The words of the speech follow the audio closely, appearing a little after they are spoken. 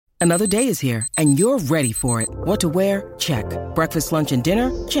Another day is here, and you're ready for it. What to wear? Check. Breakfast, lunch, and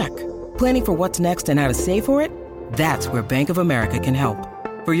dinner? Check. Planning for what's next and how to save for it? That's where Bank of America can help.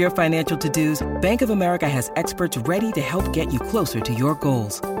 For your financial to-dos, Bank of America has experts ready to help get you closer to your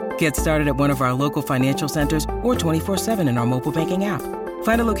goals. Get started at one of our local financial centers or 24/7 in our mobile banking app.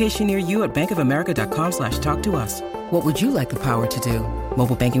 Find a location near you at bankofamerica.com/talktous. What would you like the power to do?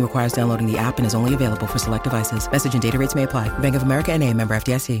 Mobile banking requires downloading the app and is only available for select devices. Message and data rates may apply. Bank of America N.A., member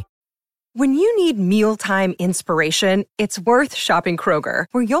FDIC. When you need mealtime inspiration, it's worth shopping Kroger,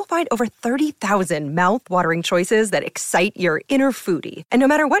 where you'll find over 30,000 mouth-watering choices that excite your inner foodie. And no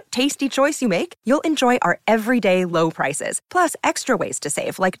matter what tasty choice you make, you'll enjoy our everyday low prices, plus extra ways to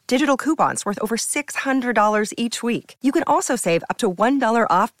save, like digital coupons worth over $600 each week. You can also save up to $1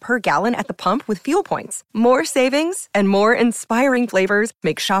 off per gallon at the pump with fuel points. More savings and more inspiring flavors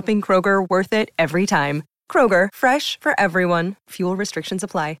make shopping Kroger worth it every time. Kroger, fresh for everyone. Fuel restrictions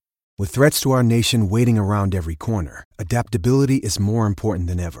apply. With threats to our nation waiting around every corner, adaptability is more important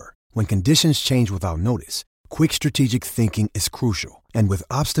than ever. When conditions change without notice, quick strategic thinking is crucial. And with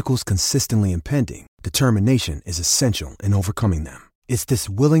obstacles consistently impending, determination is essential in overcoming them. It's this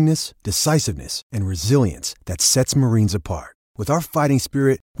willingness, decisiveness, and resilience that sets Marines apart. With our fighting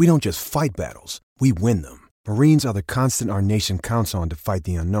spirit, we don't just fight battles, we win them. Marines are the constant our nation counts on to fight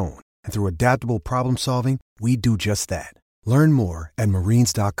the unknown. And through adaptable problem solving, we do just that. Learn more at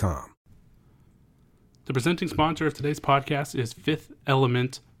marines.com. The presenting sponsor of today's podcast is Fifth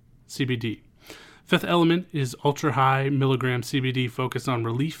Element CBD. Fifth Element is ultra-high milligram CBD focused on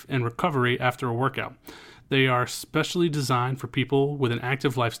relief and recovery after a workout. They are specially designed for people with an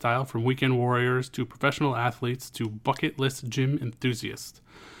active lifestyle, from weekend warriors to professional athletes to bucket list gym enthusiasts.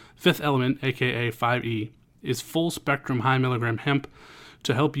 Fifth Element, aka 5E, is full-spectrum high milligram hemp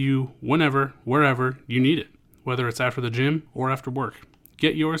to help you whenever, wherever you need it, whether it's after the gym or after work.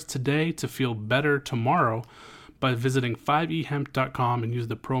 Get yours today to feel better tomorrow by visiting 5ehemp.com and use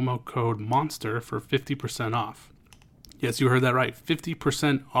the promo code MONSTER for 50% off. Yes, you heard that right,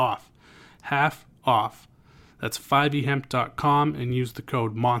 50% off. Half off. That's 5ehemp.com and use the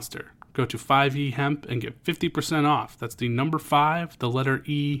code MONSTER. Go to 5ehemp and get 50% off. That's the number 5, the letter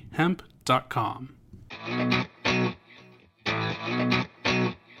E, hemp.com.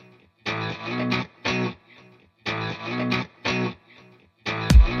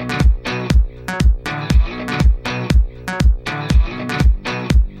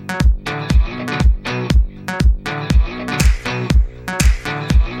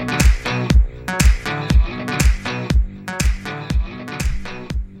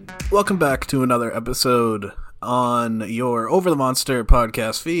 Welcome back to another episode on your Over the Monster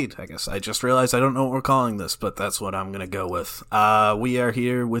podcast feed. I guess I just realized I don't know what we're calling this, but that's what I'm going to go with. We are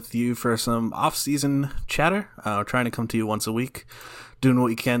here with you for some off-season chatter. We're trying to come to you once a week, doing what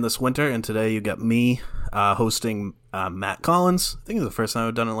we can this winter, and today you got me hosting Matt Collins. I think it's the first time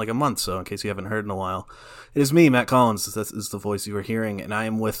I've done it in like a month, so in case you haven't heard in a while. It is me, Matt Collins. This is the voice you were hearing, and I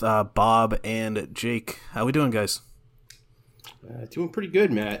am with Bob and Jake. How we doing, guys? Doing pretty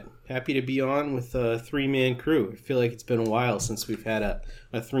good, Matt. Happy to be on with a three-man crew. I feel like it's been a while since we've had a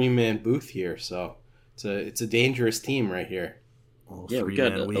three-man booth here, so it's a dangerous team right here. Yeah, we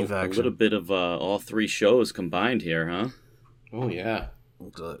got a little bit of all three shows combined here, huh? Oh, yeah.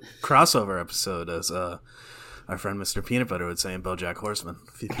 Crossover episode, as our friend Mr. Peanut Butter would say in BoJack Horseman.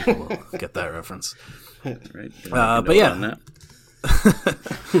 A few people will get that reference. Right. But yeah.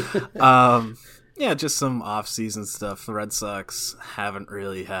 Yeah, just some off-season stuff. The Red Sox haven't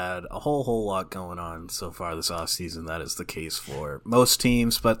really had a whole lot going on so far this off-season. That is the case for most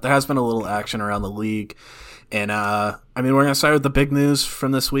teams, but there has been a little action around the league. And, we're going to start with the big news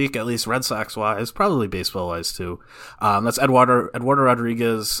from this week, at least Red Sox-wise, probably baseball-wise, too. That's Eduardo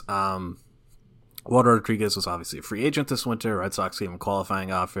Rodriguez. Eduardo Rodriguez was obviously a free agent this winter. Red Sox gave him a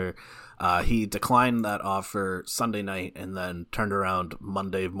qualifying offer. He declined that offer Sunday night and then turned around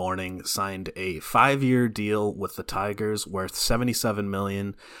Monday morning, signed a 5-year deal with the Tigers worth $77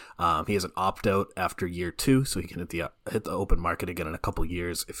 million. He has an opt-out after year 2, so he can hit the open market again in a couple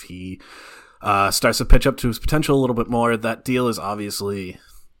years if he starts to pitch up to his potential a little bit more. That deal is obviously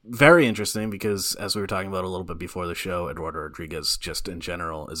very interesting because, as we were talking about a little bit before the show, Eduardo Rodriguez just in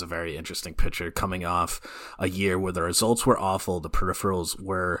general is a very interesting pitcher coming off a year where the results were awful, the peripherals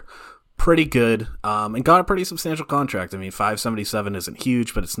were pretty good, and got a pretty substantial contract. I mean, $577 isn't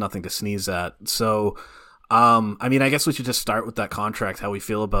huge, but it's nothing to sneeze at. So, I guess we should just start with that contract, how we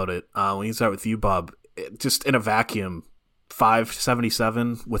feel about it. We can start with you, Bob. Just in a vacuum,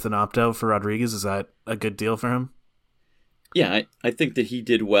 $577 with an opt-out for Rodriguez, is that a good deal for him? Yeah, I think that he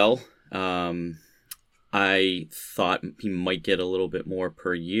did well. I thought he might get a little bit more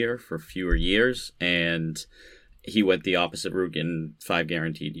per year for fewer years, and he went the opposite route in 5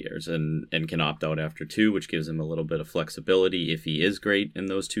 guaranteed years and can opt out after 2, which gives him a little bit of flexibility if he is great in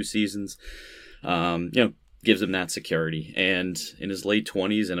those 2 seasons. Gives him that security. And in his late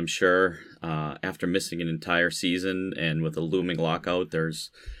 20s, and I'm sure after missing an entire season and with a looming lockout,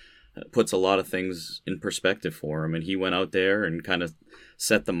 puts a lot of things in perspective for him. And he went out there and kind of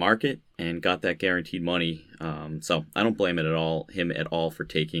set the market and got that guaranteed money. So I don't blame him at all for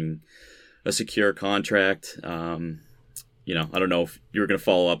taking a secure contract. I don't know if you were going to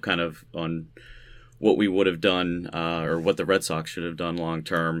follow up kind of on what we would have done or what the Red Sox should have done long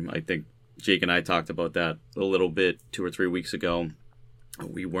term. I think Jake and I talked about that a little bit 2 or 3 weeks ago.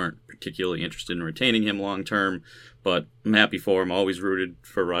 We weren't particularly interested in retaining him long term, but I'm happy for him. Always rooted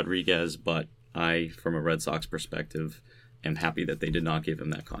for Rodriguez, but I, from a Red Sox perspective, am happy that they did not give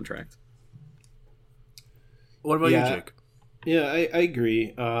him that contract. What about you, Jake? Yeah, I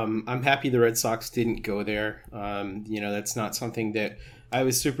agree. I'm happy the Red Sox didn't go there. That's not something that I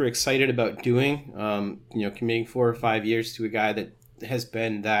was super excited about doing. Committing 4 or 5 years to a guy that has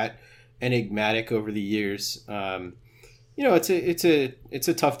been that enigmatic over the years. It's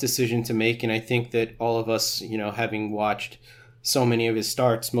a tough decision to make, and I think that all of us, having watched so many of his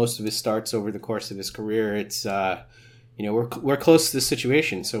starts, most of his starts over the course of his career, it's we're close to the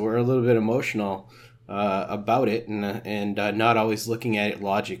situation, so we're a little bit emotional about it, and not always looking at it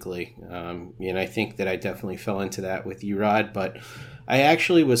logically. And I think that I definitely fell into that with Erod, but I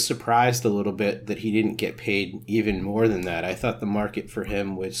actually was surprised a little bit that he didn't get paid even more than that. I thought the market for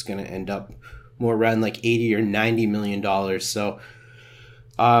him was going to end up more around like $80 or $90 million. So,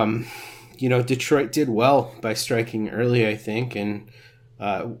 Detroit did well by striking early, I think. And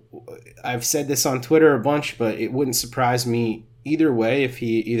I've said this on Twitter a bunch, but it wouldn't surprise me either way if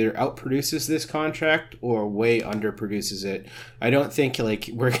he either outproduces this contract or way underproduces it. I don't think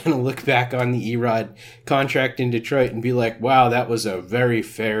we're going to look back on the Erod contract in Detroit and be like, wow, that was a very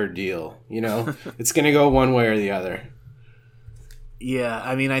fair deal. It's going to go one way or the other. Yeah,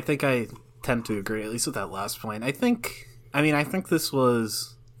 I think I tend to agree, at least with that last point. I think this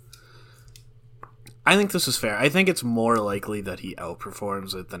was fair. I think it's more likely that he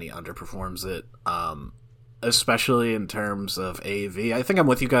outperforms it than he underperforms it. Especially in terms of AAV. I think I'm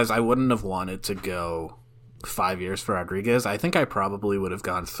with you guys. I wouldn't have wanted to go 5 years for Rodriguez. I think I probably would have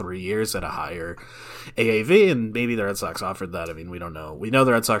gone 3 years at a higher AAV, and maybe the Red Sox offered that. We don't know. We know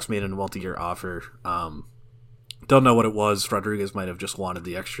the Red Sox made a multi-year offer. Don't know what it was. Rodriguez might have just wanted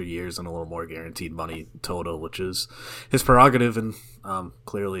the extra years and a little more guaranteed money total, which is his prerogative, and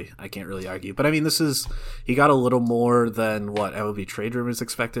clearly I can't really argue. But he got a little more than what MLB Trade Rumors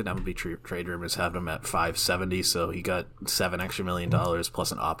expected. MLB Trade Rumors have him at $570, so he got $7 extra million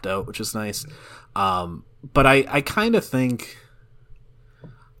plus an opt out, which is nice. But I kind of think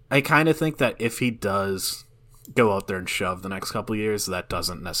that if he does go out there and shove the next couple of years, that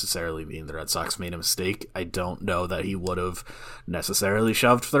doesn't necessarily mean the Red Sox made a mistake. I don't know that he would have necessarily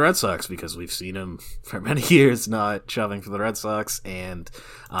shoved for the Red Sox, because we've seen him for many years not shoving for the Red Sox, and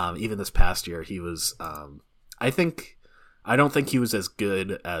even this past year he was I don't think he was as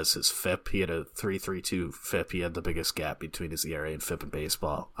good as his FIP. He had a 3.32 FIP. He had the biggest gap between his ERA and FIP in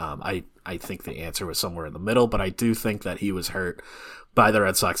baseball. I think the answer was somewhere in the middle, but I do think that he was hurt by the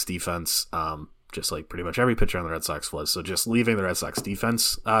Red Sox defense, just like pretty much every pitcher on the Red Sox was. So just leaving the Red Sox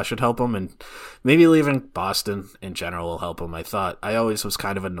defense should help him, and maybe leaving Boston in general will help him. I always was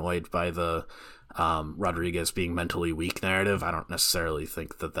kind of annoyed by the Rodriguez being mentally weak narrative. I don't necessarily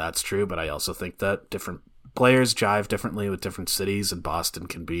think that that's true, but I also think that different players jive differently with different cities, and Boston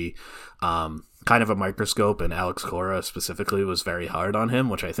can be kind of a microscope, and Alex Cora specifically was very hard on him,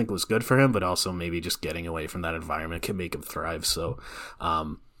 which I think was good for him, but also maybe just getting away from that environment can make him thrive. So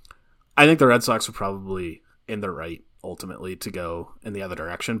I think the Red Sox were probably in the right ultimately to go in the other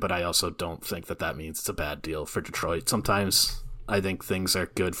direction, but I also don't think that means it's a bad deal for Detroit. Sometimes I think things are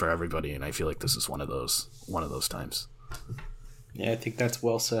good for everybody, and I feel like this is one of those times. Yeah, I think that's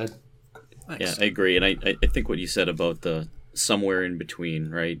well said. Nice. Yeah, I agree. And I think what you said about the somewhere in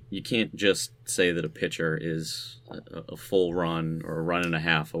between, right? You can't just say that a pitcher is a full run or a run and a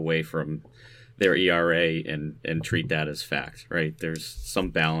half away from their ERA and treat that as fact, right? There's some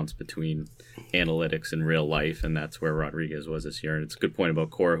balance between analytics and real life, and that's where Rodriguez was this year. And it's a good point about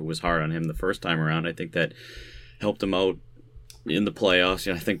Cora, who was hard on him the first time around. I think that helped him out in the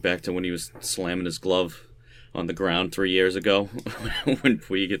playoffs. I think back to when he was slamming his glove on the ground 3 years ago when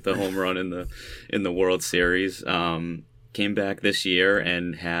Puig hit the home run in the World Series. Came back this year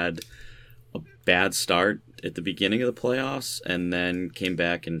and had a bad start at the beginning of the playoffs and then came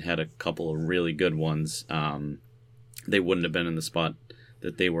back and had a couple of really good ones. They wouldn't have been in the spot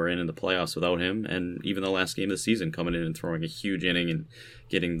that they were in the playoffs without him. And even the last game of the season, coming in and throwing a huge inning and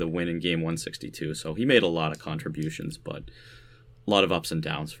getting the win in game 162. So he made a lot of contributions, but a lot of ups and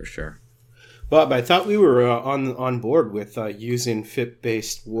downs for sure. Bob, I thought we were on board with using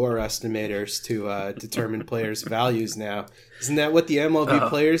FIP-based WAR estimators to determine players' values now. Isn't that what the MLB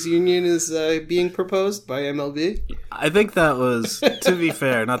Players Union is being proposed by MLB? I think that was, to be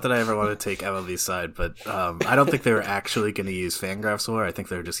fair, not that I ever want to take MLB's side, but I don't think they were actually going to use Fangraphs WAR. I think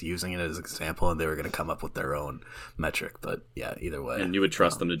they were just using it as an example, and they were going to come up with their own metric. But yeah, either way. And you would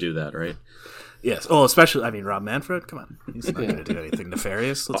trust them to do that, right? Yes. Oh, especially, Rob Manfred, come on. He's not going to do anything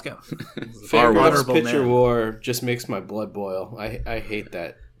nefarious. Let's go. Fangraphs pitcher WAR just makes my blood boil. I hate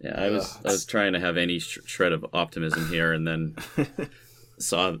that. Yeah, I was trying to have any shred of optimism here, and then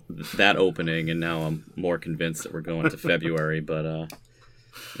saw that opening, and now I'm more convinced that we're going to February. But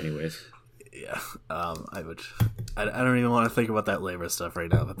anyways, yeah, I don't even want to think about that labor stuff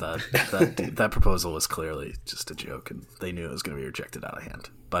right now. But that proposal was clearly just a joke, and they knew it was going to be rejected out of hand.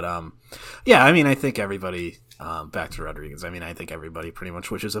 But yeah, I think everybody. Back to Rodriguez. I think everybody pretty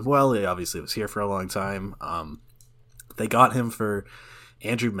much wishes him well. He obviously was here for a long time. They got him for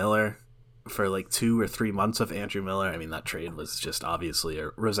Andrew Miller for like 2 or 3 months of Andrew Miller. That trade was just obviously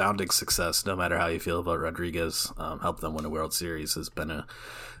a resounding success. No matter how you feel about Rodriguez, helped them win a World Series, has been a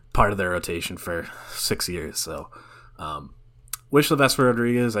part of their rotation for 6 years. So, wish the best for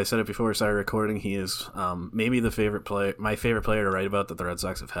Rodriguez. I said it before we started recording. He is maybe my favorite player to write about that the Red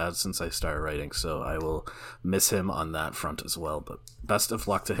Sox have had since I started writing. So I will miss him on that front as well. But best of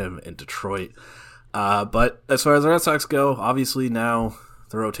luck to him in Detroit. But as far as the Red Sox go, obviously now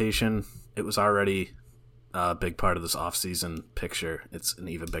the rotation, it was already a big part of this offseason picture. It's an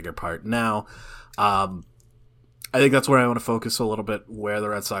even bigger part now. I think that's where I want to focus a little bit, where the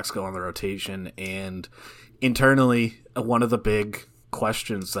Red Sox go on the rotation. And internally, one of the big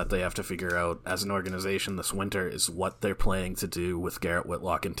questions that they have to figure out as an organization this winter is what they're planning to do with Garrett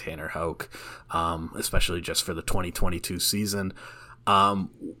Whitlock and Tanner Houck, especially just for the 2022 season.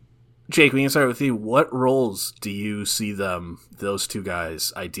 Jake, we can start with you. What roles do you see those two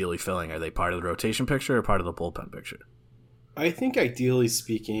guys, ideally filling? Are they part of the rotation picture or part of the bullpen picture? I think ideally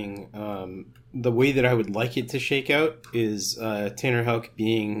speaking, the way that I would like it to shake out is Tanner Houck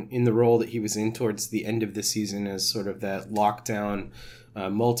being in the role that he was in towards the end of the season as sort of that lockdown,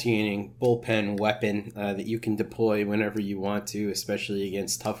 multi-inning bullpen weapon that you can deploy whenever you want to, especially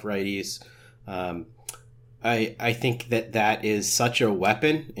against tough righties. I think that is such a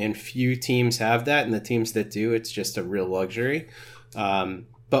weapon, and few teams have that, and the teams that do, it's just a real luxury.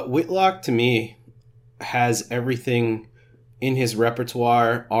 But Whitlock, to me, has everything in his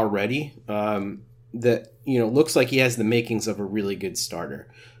repertoire already that looks like he has the makings of a really good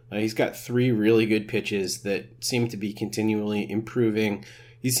starter. He's got 3 really good pitches that seem to be continually improving.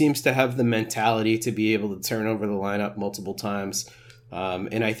 He seems to have the mentality to be able to turn over the lineup multiple times.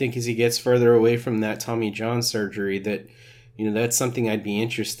 And I think as he gets further away from that Tommy John surgery, that's something I'd be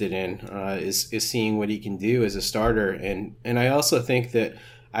interested in, is seeing what he can do as a starter. And I also think that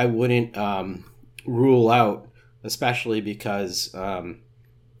I wouldn't rule out, especially because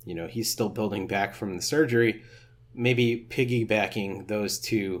he's still building back from the surgery, maybe piggybacking those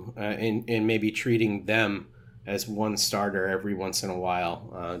two and maybe treating them as one starter every once in a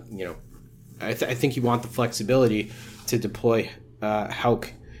while. I think you want the flexibility to deploy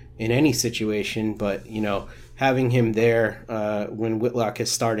Houck in any situation, but having him there when Whitlock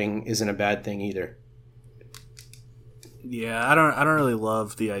is starting isn't a bad thing either. Yeah, I don't really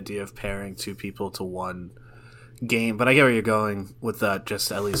love the idea of pairing 2 people to one game, but I get where you're going with that.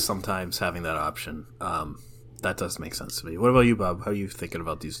 Just at least sometimes having that option, that does make sense to me. What about you, Bob? How are you thinking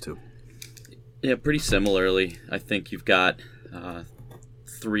about these 2? Yeah, pretty similarly. I think you've got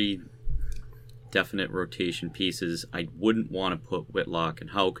 3 definite rotation pieces. I wouldn't want to put Whitlock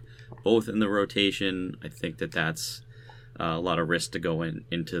and Houck both in the rotation. I think that's a lot of risk to go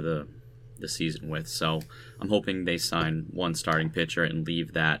into the season with. So I'm hoping they sign one starting pitcher and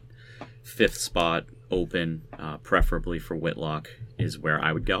leave that 5th spot open, preferably for Whitlock, is where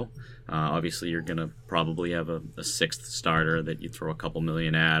I would go. Obviously, you're going to probably have a 6th starter that you throw a couple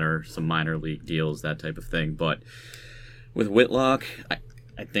million at, or some minor league deals, that type of thing. But with Whitlock,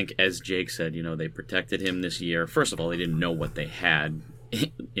 I think, as Jake said, they protected him this year. First of all, they didn't know what they had,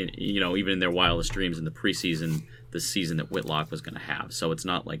 even in their wildest dreams in the preseason, the season that Whitlock was going to have. So it's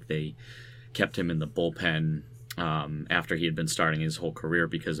not like they kept him in the bullpen after he had been starting his whole career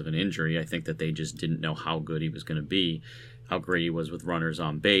because of an injury. I think that they just didn't know how good he was going to be, how great he was with runners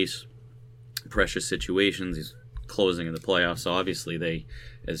on base. pressure situations. He's closing in the playoffs, so obviously they,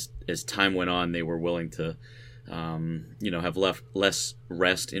 as time went on, they were willing to have less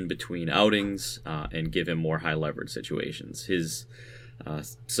rest in between outings and give him more high leverage situations. His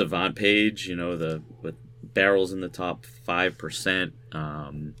Savant page, with barrels in the top 5%,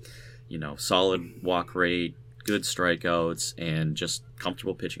 solid walk rate, good strikeouts, and just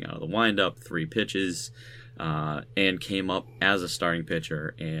comfortable pitching out of the windup, 3 pitches, and came up as a starting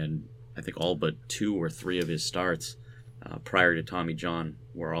pitcher. And I think all but 2 or 3 of his starts prior to Tommy John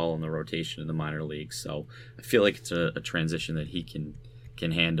were all in the rotation in the minor leagues. So I feel like it's a transition that he can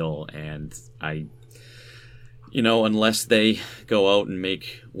handle. And unless they go out and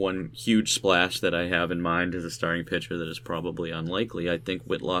make one huge splash that I have in mind as a starting pitcher that is probably unlikely, I think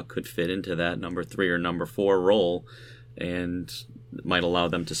Whitlock could fit into that number 3 or number 4 role and might allow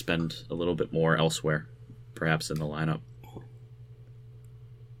them to spend a little bit more elsewhere, perhaps in the lineup.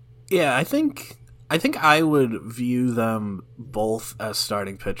 Yeah, I think I would view them both as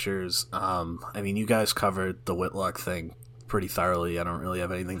starting pitchers. You guys covered the Whitlock thing pretty thoroughly. I don't really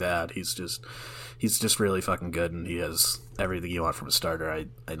have anything to add. He's just really fucking good, and he has everything you want from a starter.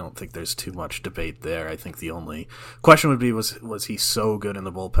 I don't think there's too much debate there. I think the only question would be, was he so good in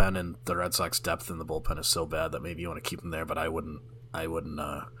the bullpen, and the Red Sox depth in the bullpen is so bad that maybe you want to keep him there, but I wouldn't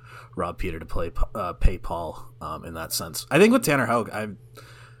rob Peter to pay Paul in that sense. I think with Tanner Houck,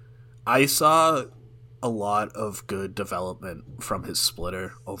 I saw a lot of good development from his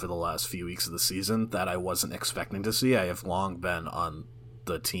splitter over the last few weeks of the season that I wasn't expecting to see. I have long been on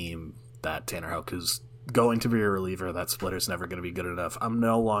the team that Tanner Houck is going to be a reliever. That splitter's never going to be good enough. I'm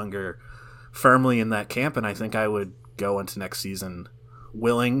no longer firmly in that camp, and I think I would go into next season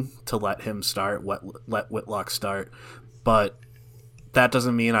willing to let him start, let Whitlock start, but that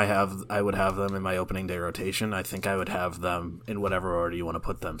doesn't mean I would have them in my opening day rotation. I think I would have them in whatever order you want to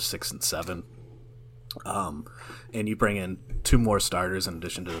put them, 6 and 7. And you bring in 2 more starters in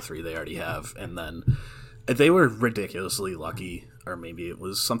addition to the 3 they already have, and then they were ridiculously lucky, or maybe it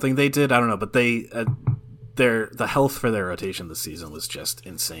was something they did, I don't know, but the health for their rotation this season was just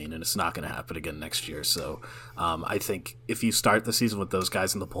insane, and it's not going to happen again next year. So I think if you start the season with those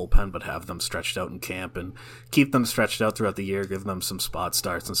guys in the bullpen but have them stretched out in camp and keep them stretched out throughout the year, give them some spot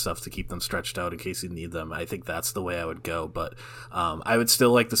starts and stuff to keep them stretched out in case you need them, I think that's the way I would go. But I would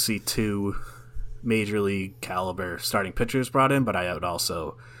still like to see 2 major league caliber starting pitchers brought in, but I would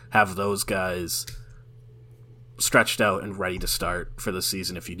also have those guys stretched out and ready to start for the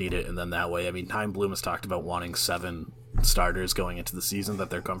season if you need it. And then that way, Chaim Bloom has talked about wanting 7 starters going into the season that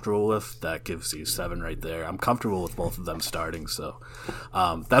they're comfortable with. That gives you 7 right there. I'm comfortable with both of them starting, so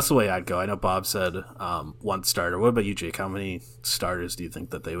that's the way I'd go. I know Bob said 1 starter. What about you, Jake? How many starters do you think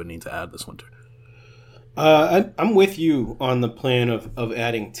that they would need to add this winter? I'm with you on the plan of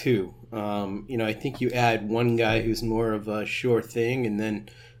adding 2. I think you add 1 guy who's more of a sure thing, and then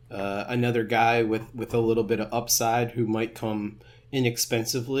another guy with a little bit of upside who might come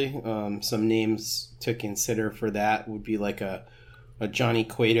inexpensively. Some names to consider for that would be like a Johnny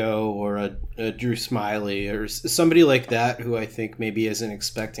Cueto or a Drew Smiley or somebody like that, who I think maybe isn't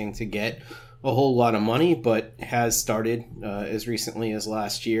expecting to get a whole lot of money, but has started as recently as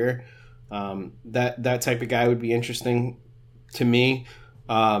last year. That type of guy would be interesting to me.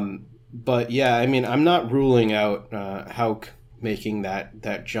 But yeah, I'm not ruling out Houck making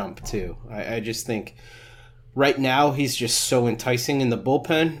that jump too. I just think right now he's just so enticing in the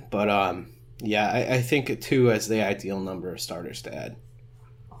bullpen. But I think 2 as the ideal number of starters to add.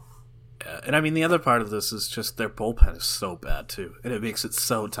 Yeah, and the other part of this is just their bullpen is so bad too, and it makes it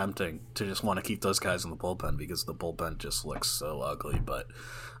so tempting to just want to keep those guys in the bullpen because the bullpen just looks so ugly. But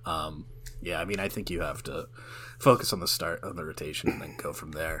I think you have to focus on the start of the rotation and then go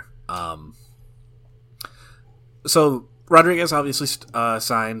from there. So Rodriguez obviously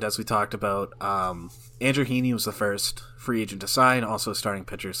signed, as we talked about. Andrew Heaney was the first free agent to sign, also a starting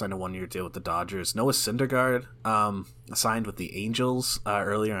pitcher, signed a 1-year deal with the Dodgers. Noah Syndergaard signed with the Angels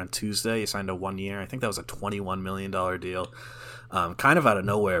earlier on Tuesday. He signed a 1-year. I think that was a $21 million deal, kind of out of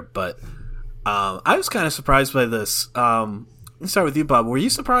nowhere. But I was kind of surprised by this. Let's start with you, Bob. Were you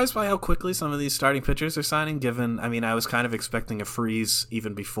surprised by how quickly some of these starting pitchers are signing? Given, I was kind of expecting a freeze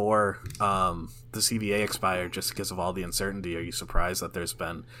even before the CBA expired, just because of all the uncertainty. Are you surprised that it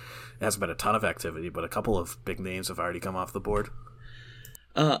hasn't been a ton of activity, but a couple of big names have already come off the board?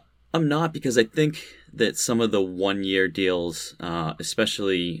 I'm not, because I think that some of the 1-year deals,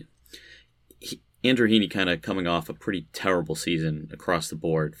 especially Andrew Heaney kind of coming off a pretty terrible season across the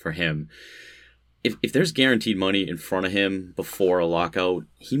board for him. If there's guaranteed money in front of him before a lockout,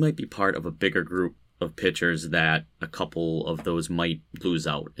 he might be part of a bigger group of pitchers that a couple of those might lose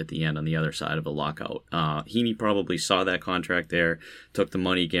out at the end on the other side of a lockout. Heaney probably saw that contract there, took the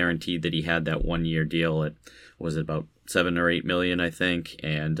money guaranteed that he had that 1 year deal at, was it about $7 or $8 million, I think.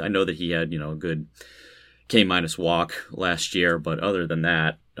 And I know that he had, a good K- walk last year, but other than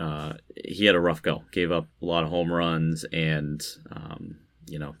that, he had a rough go. Gave up a lot of home runs and,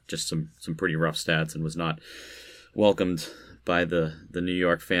 just some pretty rough stats, and was not welcomed by the New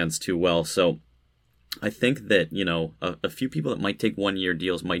York fans too well. So I think that, a few people that might take 1 year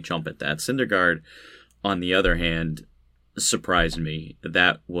deals might jump at that. Syndergaard, on the other hand, surprised me.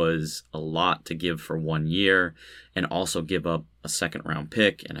 That was a lot to give for 1 year, and also give up a second round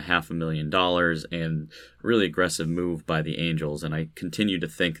pick and $500,000, and really aggressive move by the Angels. And I continue to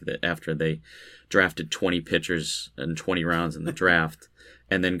think that after they drafted 20 pitchers in 20 rounds in the draft,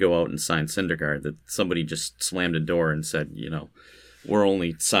 and then go out and sign Syndergaard, that somebody just slammed a door and said, we're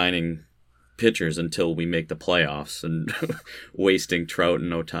only signing pitchers until we make the playoffs, and wasting Trout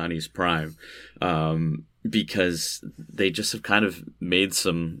and Ohtani's prime, because they just have kind of made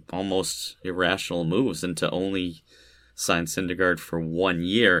some almost irrational moves, and to only sign Syndergaard for 1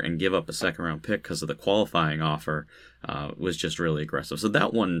 year and give up a second round pick because of the qualifying offer was just really aggressive. So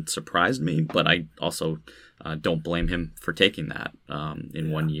that one surprised me, but I also don't blame him for taking that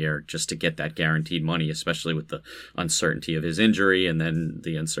in 1 year just to get that guaranteed money, especially with the uncertainty of his injury and then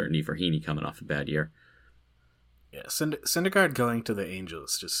the uncertainty for Heaney coming off a bad year. Yeah, Syndergaard going to the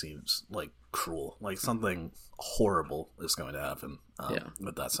Angels just seems like cruel. Like something horrible is going to happen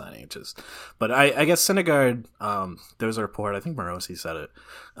with that signing. But I guess Syndergaard, there was a report, I think Morosi said it,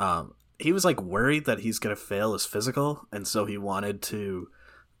 he was like worried that he's going to fail his physical, and so he wanted to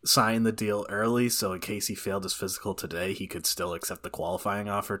sign the deal early, so in case he failed his physical today, he could still accept the qualifying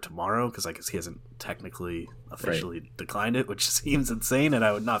offer tomorrow, because I guess he hasn't technically officially declined it, which seems insane, and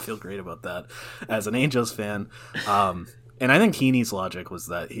I would not feel great about that as an Angels fan. And I think Heaney's logic was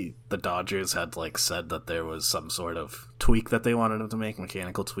that the Dodgers had said that there was some sort of tweak that they wanted him to make,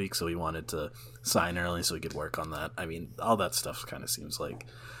 mechanical tweak, so he wanted to sign early so he could work on that. I mean, all that stuff kind of seems like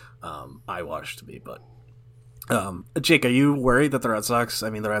eyewash to me, but Jake, are you worried that the Red Sox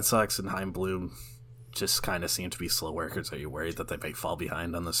and Chaim Bloom just kind of seem to be slow workers? Are you worried that they may fall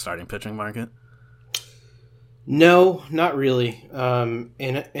behind on the starting pitching market? No, not really.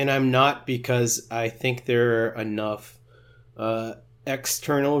 And I'm not, because I think there are enough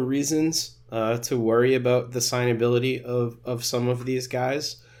external reasons to worry about the signability of some of these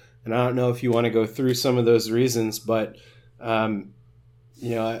guys. And I don't know if you want to go through some of those reasons, but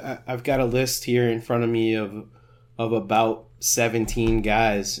I've got a list here in front of me of about 17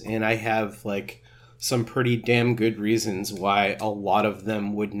 guys, and I have some pretty damn good reasons why a lot of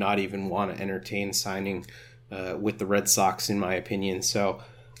them would not even want to entertain signing with the Red Sox, in my opinion. So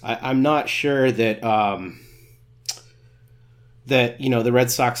I'm not sure that the Red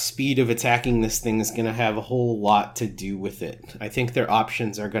Sox speed of attacking this thing is going to have a whole lot to do with it. I think their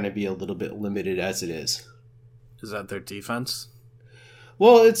options are going to be a little bit limited as it is. Is that their defense?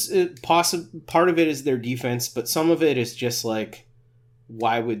 Well, part of it is their defense, but some of it is just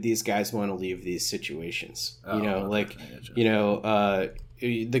why would these guys want to leave these situations? The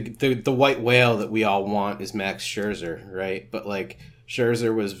white whale that we all want is Max Scherzer, right? But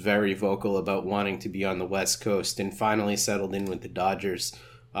Scherzer was very vocal about wanting to be on the West Coast and finally settled in with the Dodgers.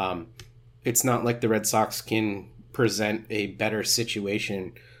 It's not like the Red Sox can present a better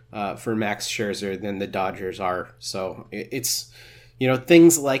situation for Max Scherzer than the Dodgers are. So it's...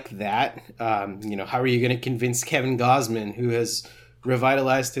 things like that. How are you going to convince Kevin Gausman, who has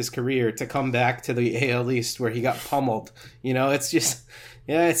revitalized his career, to come back to the AL East where he got pummeled? It's just,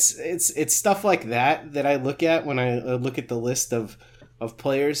 it's stuff like that I look at when I look at the list of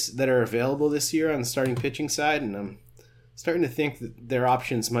players that are available this year on the starting pitching side, and I'm starting to think that their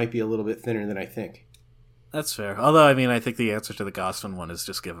options might be a little bit thinner than I think. That's fair. Although, I think the answer to the Gausman one is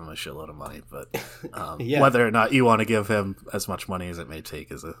just give him a shitload of money. But whether or not you want to give him as much money as it may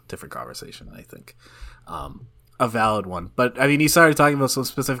take is a different conversation, I think. A valid one. But, you started talking about some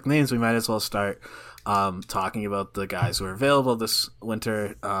specific names. We might as well start talking about the guys who are available this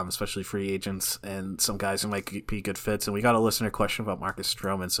winter, especially free agents, and some guys who might be good fits. And we got a listener question about Marcus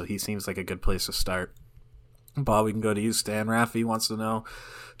Stroman, so he seems like a good place to start. Bob, we can go to you. Stan Raffi wants to know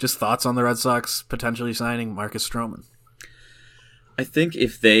just thoughts on the Red Sox potentially signing Marcus Stroman. I think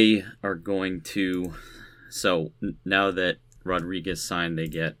if they are going to... So now that Rodriguez signed, they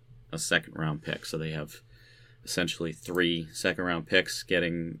get a second-round pick. So they have essentially 3 second-round picks,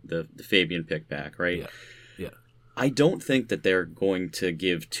 getting the Fabian pick back, right? Yeah. I don't think that they're going to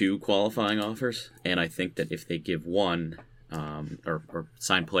give 2 qualifying offers. And I think that if they give one, or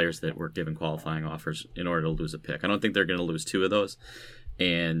sign players that were given qualifying offers in order to lose a pick. I don't think they're going to lose 2 of those,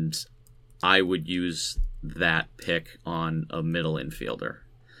 and I would use that pick on a middle infielder.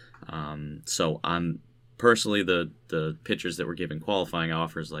 So I'm personally the pitchers that were given qualifying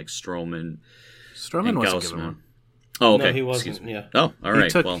offers like Stroman and wasn't given Gausman. one. Oh, okay. No, he wasn't. Yeah. Oh, all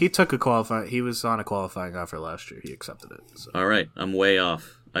right. He took a qualifying. He was on a qualifying offer last year. He accepted it. So. All right. I'm way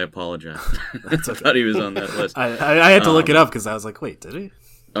off. I apologize. That's okay. I thought he was on that list. I had to look it up because I was like, wait, did he?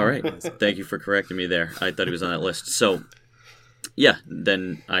 All right. Thank you for correcting me there. I thought he was on that list. So, yeah,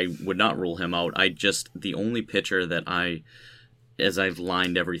 then I would not rule him out. The only pitcher that as I've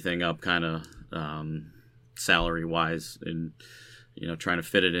lined everything up kind of salary-wise and, trying to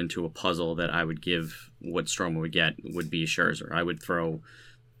fit it into a puzzle that I would give what Stroman would get would be Scherzer. I would throw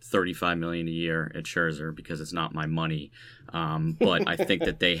 $35 million a year at Scherzer because it's not my money. But I think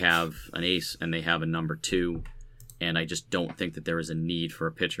that they have an ace and they have a number 2, and I just don't think that there is a need for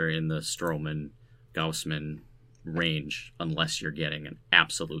a pitcher in the Stroman, Gausman range unless you're getting an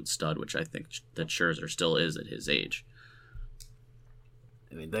absolute stud, which I think that Scherzer still is at his age.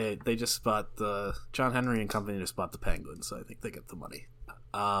 I mean, they just bought the John Henry and company just bought the Penguins, so I think they get the money.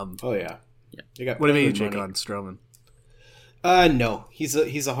 Oh yeah. They got what do you mean, Penguin Jake, money. on Stroman? No,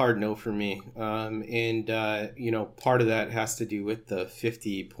 he's a hard no for me. And part of that has to do with the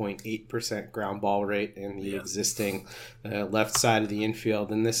 50.8% ground ball rate and the existing left side of the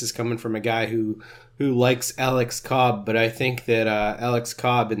infield. And this is coming from a guy who likes Alex Cobb, but I think that Alex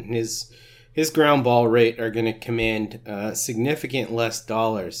Cobb and his ground ball rate are going to command significant less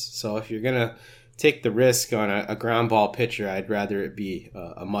dollars. So if you're going to take the risk on a ground ball pitcher, I'd rather it be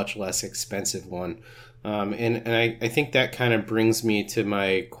a much less expensive one. And I think that kind of brings me to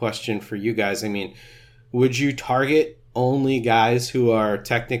my question for you guys. I mean, would you target only guys who are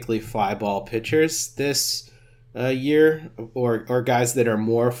technically fly ball pitchers this year, or guys that are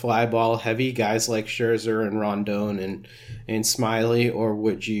more fly ball heavy, guys like Scherzer and Rondon and Smiley, or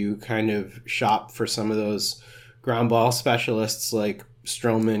would you kind of shop for some of those ground ball specialists like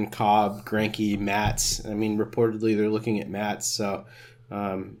Stroman, Cobb, Greinke, Matz? I mean, reportedly they're looking at Matz, so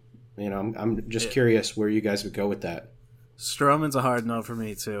I'm just curious where you guys would go with that. Stroman's a hard no for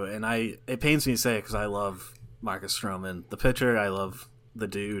me too, and it pains me to say it because I love Marcus Stroman, the pitcher. I love the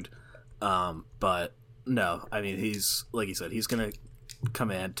dude, but no, I mean, he's, like you said, he's going to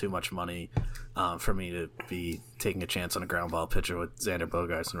command too much money for me to be taking a chance on a ground ball pitcher with Xander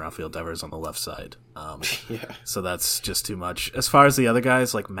Bogaerts and Rafael Devers on the left side. Yeah. So that's just too much. As far as the other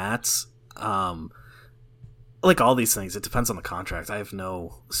guys, like Matz, like all these things, it depends on the contract. I have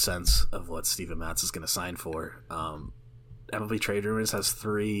no sense of what Steven Matz is going to sign for. MLB Trade Rumors has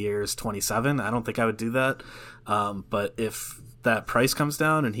 3 years, 27. I don't think I would do that. But if that price comes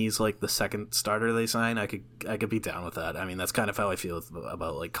down and he's like the second starter they sign, I could be down with that. I mean, that's kind of how I feel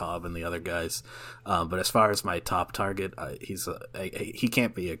about like Cobb and the other guys. But as far as my top target, he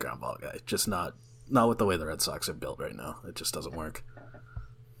can't be a ground ball guy. Just not with the way the Red Sox are built right now. It just doesn't work.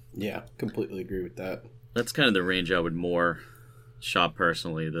 Yeah, completely agree with that. That's kind of the range I would more shop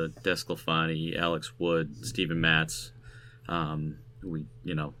personally. The Desclafani, Alex Wood, Steven Matz. None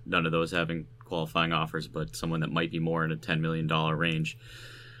of those having qualifying offers, but someone that might be more in a $10 million range.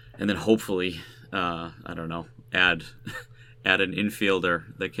 And then hopefully, add an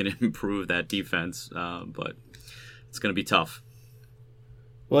infielder that can improve that defense. But it's going to be tough.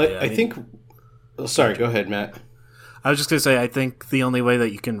 Well, I think... Oh, sorry, go ahead, Matt. I was just going to say, I think the only way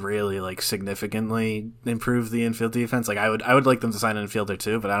that you can really like significantly improve the infield defense, like I would like them to sign an infielder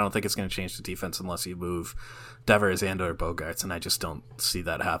too, but I don't think it's going to change the defense unless you move Devers and or Bogaerts, and I just don't see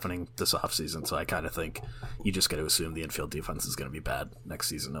that happening this offseason. So I kind of think you just got to assume the infield defense is going to be bad next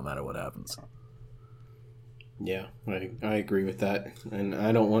season no matter what happens. Yeah, I agree with that, and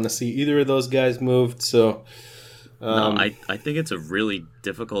I don't want to see either of those guys moved, so... No, I think it's a really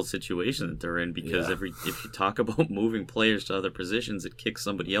difficult situation that they're in because if you talk about moving players to other positions, it kicks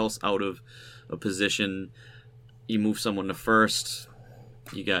somebody else out of a position. You move someone to first,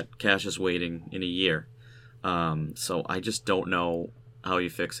 you got Cassius waiting in a year. So I just don't know how you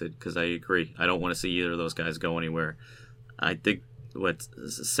fix it because I agree. I don't want to see either of those guys go anywhere. I think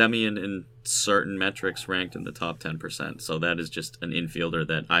Semien in certain metrics ranked in the top 10%. So that is just an infielder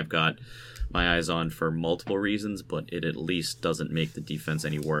that I've got my eyes on for multiple reasons, but it at least doesn't make the defense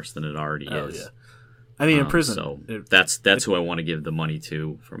any worse than it already is. Yeah. I mean, in prison, so that's who I want to give the money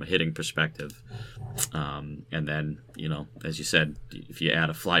to from a hitting perspective. And then, as you said, if you add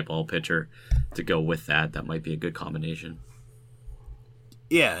a fly ball pitcher to go with that, that might be a good combination.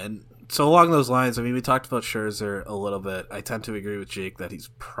 Yeah, and so along those lines, I mean, we talked about Scherzer a little bit. I tend to agree with Jake that he's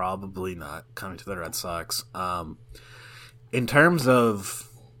probably not coming to the Red Sox. In terms of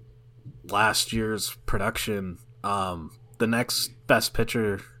last year's production, the next best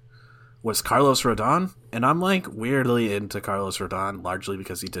pitcher was Carlos Rodon, and I'm like weirdly into Carlos Rodon, largely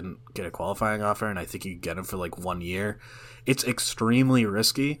because he didn't get a qualifying offer, and I think you get him for like 1 year. It's extremely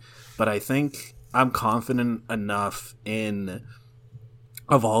risky, but I think I'm confident enough in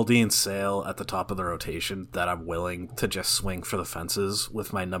Eovaldi and Sale at the top of the rotation that I'm willing to just swing for the fences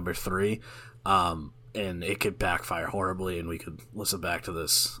with my number 3. And it could backfire horribly, and we could listen back to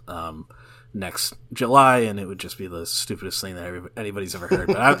this next July, and it would just be the stupidest thing that anybody's ever heard.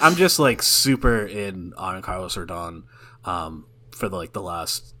 But I'm just like super in on Carlos Rodon for the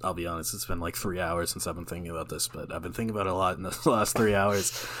last, I'll be honest, it's been like 3 hours since I've been thinking about this, but I've been thinking about it a lot in the last 3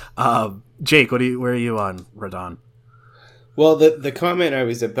 hours. Jake, where are you on Rodon? Well, the comment I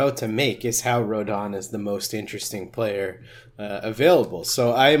was about to make is how Rodon is the most interesting player available.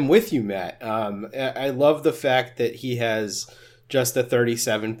 So I am with you, Matt. I love the fact that he has just a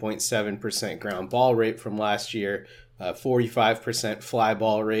 37.7% ground ball rate from last year, 45% fly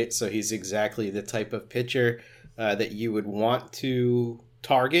ball rate. So he's exactly the type of pitcher that you would want to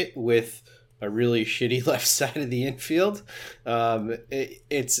target with a really shitty left side of the infield.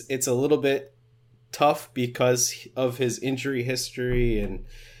 It's a little bit tough because of his injury history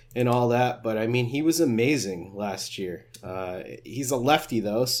and all that, but I mean, he was amazing last year. He's a lefty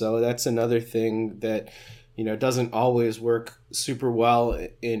though, so that's another thing that doesn't always work super well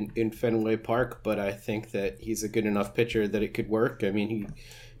in Fenway Park, but I think that he's a good enough pitcher that it could work. I mean,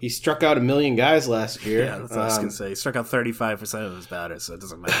 he struck out 1 million guys last year. Yeah, that's what I was gonna say. He struck out 35% of his batters, so it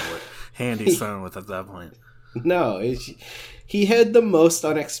doesn't matter what hand he's throwing with at that point. No, he had the most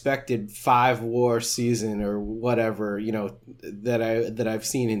unexpected 5-WAR season or whatever, that I've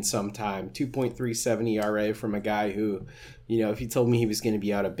seen in some time. 2.37 ERA from a guy who, if you told me he was going to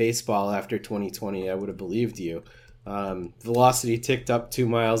be out of baseball after 2020, I would have believed you. Velocity ticked up 2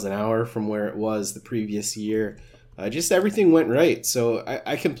 miles an hour from where it was the previous year. Just everything went right. So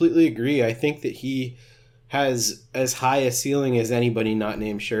I completely agree. I think that he has as high a ceiling as anybody not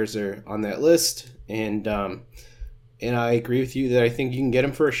named Scherzer on that list. And I agree with you that I think you can get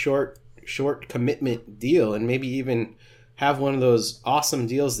him for a short commitment deal, and maybe even have one of those awesome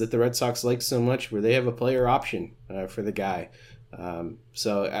deals that the Red Sox like so much, where they have a player option for the guy.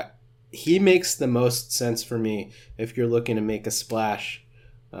 He makes the most sense for me if you're looking to make a splash,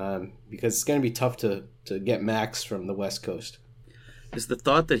 because it's going to be tough to get max from the West Coast. Is the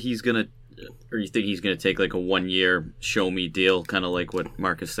thought that he's going to, or you think he's going to take like a 1 year show me deal, kind of like what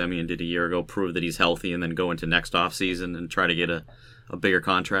Marcus Semien did a year ago, prove that he's healthy and then go into next offseason and try to get a bigger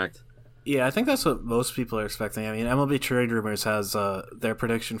contract? Yeah, I think that's what most people are expecting. I mean, MLB Trade Rumors has their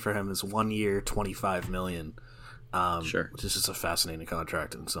prediction for him is 1 year, $25 million. Sure. Which is just a fascinating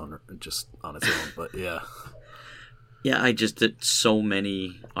contract in its own, just on its own, but yeah. Yeah, I just did so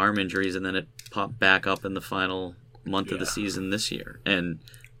many arm injuries, and then it popped back up in the final month of the season this year. And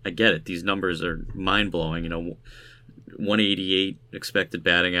I get it. These numbers are mind-blowing. 188 expected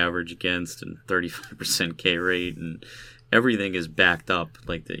batting average against and 35% K rate, and everything is backed up.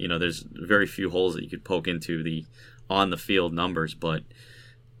 Like, there's very few holes that you could poke into the on-the-field numbers, but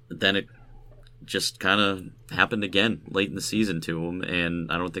then it just kind of happened again late in the season to him,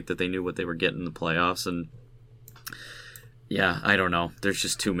 and I don't think that they knew what they were getting in the playoffs. And yeah, I don't know. There's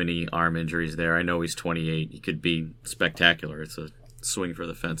just too many arm injuries there. I know he's 28. He could be spectacular. It's a swing for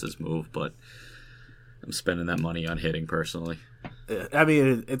the fences move, but I'm spending that money on hitting personally. I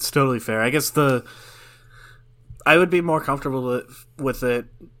mean, it's totally fair. I guess I would be more comfortable with it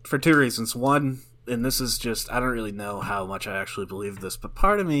for two reasons. One, and this is just, I don't really know how much I actually believe this, but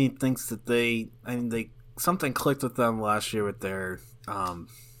part of me thinks that something clicked with them last year with their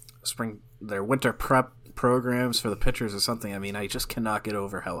winter prep programs for the pitchers or something. I mean, I just cannot get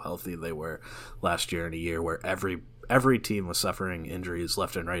over how healthy they were last year in a year where every team was suffering injuries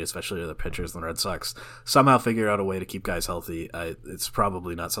left and right, especially the pitchers. And the Red Sox somehow figured out a way to keep guys healthy. It's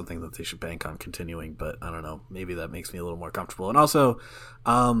probably not something that they should bank on continuing, but I don't know. Maybe that makes me a little more comfortable. And also,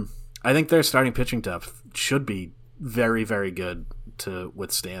 I think their starting pitching depth should be very, very good to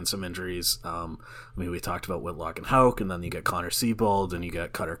withstand some injuries. I mean, we talked about Whitlock and Houck, and then you got Connor Siebold, and you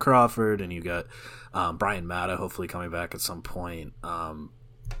got Cutter Crawford, and you got Brian Mata hopefully coming back at some point.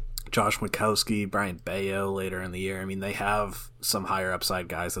 Josh Winkowski, Brian Bayo later in the year. I mean, they have some higher upside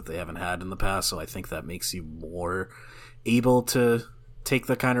guys that they haven't had in the past, so I think that makes you more able to take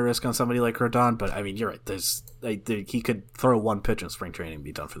the kind of risk on somebody like Rodon. But I mean, you're right. He could throw one pitch in spring training and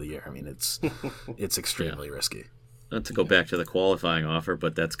be done for the year. I mean, it's extremely risky. Not to go back to the qualifying offer,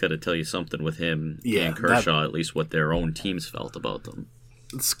 but that's got to tell you something with him and Kershaw, at least what their own teams felt about them.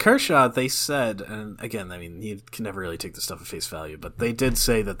 It's Kershaw, they said, and again, I mean, you can never really take this stuff at face value, but they did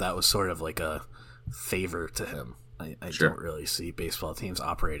say that was sort of like a favor to him. I Sure. don't really see baseball teams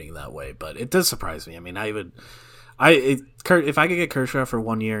operating that way, but it does surprise me. I mean, if I could get Kershaw for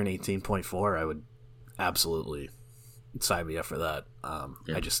 1 year and 18.4, I would absolutely sign me up for that.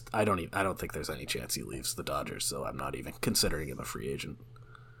 Yeah. I don't think there's any chance he leaves the Dodgers, so I'm not even considering him a free agent.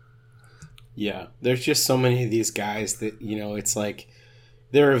 Yeah, there's just so many of these guys that, it's like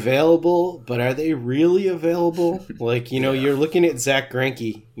they're available, but are they really available? Like, you're looking at Zach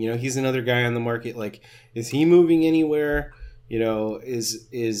Greinke. He's another guy on the market. Like, is he moving anywhere? Is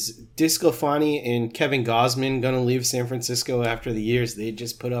DeSclafani and Kevin Gausman going to leave San Francisco after the years they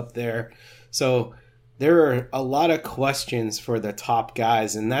just put up there? So there are a lot of questions for the top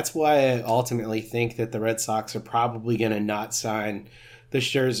guys, and that's why I ultimately think that the Red Sox are probably going to not sign the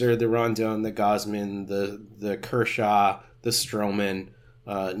Scherzer, the Rondon, the Gausman, the Kershaw, the Stroman.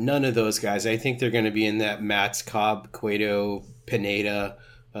 None of those guys. I think they're going to be in that Matz, Cobb, Cueto, Pineda,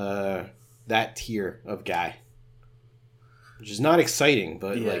 that tier of guy. Which is not exciting,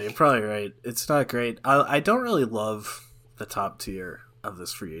 but yeah, you're probably right. It's not great. I don't really love the top tier of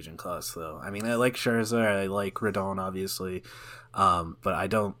this free agent class, though. I mean, I like Scherzer, I like Rodon, obviously, but I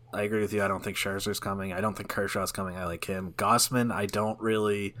agree with you. I don't think Scherzer's coming. I don't think Kershaw's coming. I like him. Gausman, I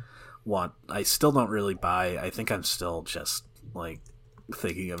still don't really buy. I think I'm still just like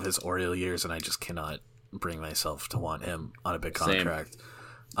thinking of his Oriole years, and I just cannot bring myself to want him on a big contract.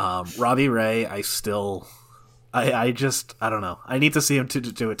 Robbie Ray, I don't know. I need to see him to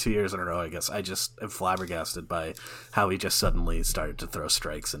do it 2 years in a row, I guess. I just am flabbergasted by how he just suddenly started to throw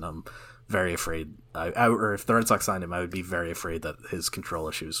strikes, and I'm very afraid. Or if the Red Sox signed him, I would be very afraid that his control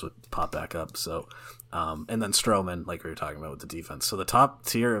issues would pop back up. So, and then Stroman, like we were talking about with the defense. So the top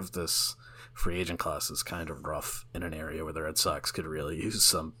tier of this free agent class is kind of rough in an area where the Red Sox could really use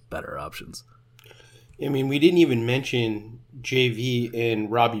some better options. I mean, we didn't even mention JV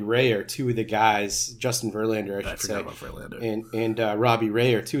and Robbie Ray are two of the guys. Justin Verlander, I should say, about Verlander. and Robbie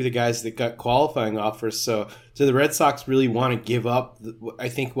Ray are two of the guys that got qualifying offers. So the Red Sox really want to give up, I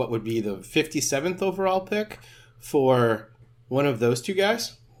think, what would be the 57th overall pick for one of those two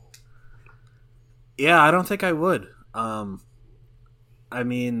guys? Yeah, I don't think I would. I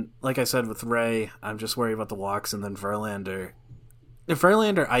mean, like I said with Ray, I'm just worried about the walks, and then Verlander. If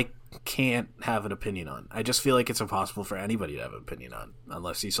Verlander, I can't have an opinion on. I just feel like it's impossible for anybody to have an opinion on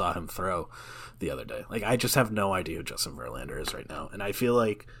unless you saw him throw the other day. Like, I just have no idea who Justin Verlander is right now, and I feel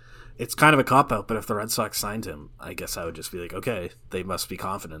like it's kind of a cop-out, but if the Red Sox signed him, I guess I would just be like, okay, they must be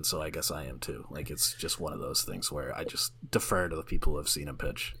confident, so I guess I am too. Like, it's just one of those things where I just defer to the people who have seen him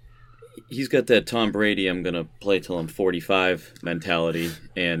pitch. He's got that Tom Brady, I'm going to play till I'm 45 mentality,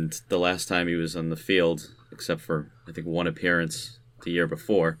 and the last time he was on the field, except for, I think, one appearance the year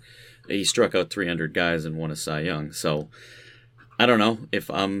before, he struck out 300 guys and won a Cy Young. So, I don't know. If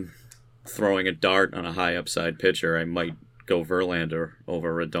I'm throwing a dart on a high upside pitcher, I might go Verlander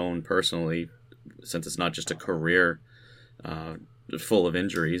over Rodon personally, since it's not just a career full of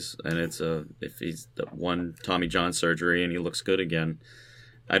injuries, and if he's one Tommy John surgery and he looks good again,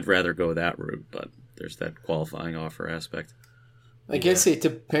 I'd rather go that route, but there's that qualifying offer aspect. I guess it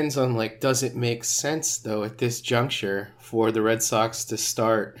depends on, like, does it make sense, though, at this juncture for the Red Sox to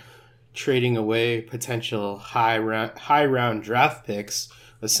start trading away potential high round draft picks,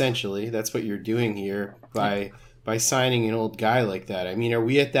 essentially? That's what you're doing here by signing an old guy like that. I mean, are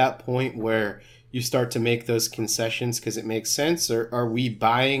we at that point where you start to make those concessions because it makes sense, or are we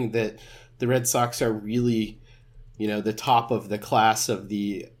buying that the Red Sox are really, the top of the class of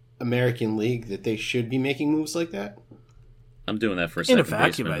the American League, that they should be making moves like that? I'm doing that for a In a second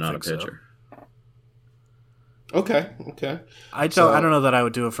vacuum, baseman, I not a think pitcher. Okay. I don't know that I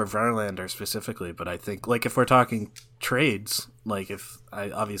would do it for Verlander specifically, but I think, like, if we're talking trades, like,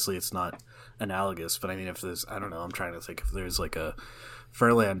 obviously it's not analogous, but I mean, if there's, I don't know, I'm trying to think if there's like a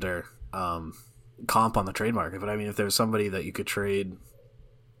Verlander comp on the trade market, but I mean, if there's somebody that you could trade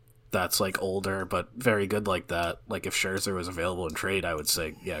that's like older but very good like that, like if Scherzer was available in trade, I would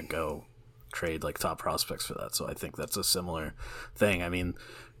say, yeah, go trade like top prospects for that. So I think that's a similar thing. I mean,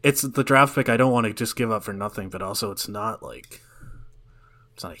 it's the draft pick I don't want to just give up for nothing, but also it's not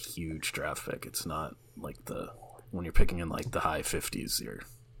a huge draft pick. It's not like when you're picking in like the high 50s,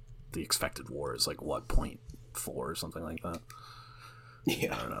 the expected WAR is like what, 0.4 or something like that.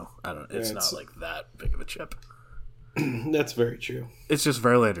 Yeah, I don't. It's not like that big of a chip. That's very true. It's just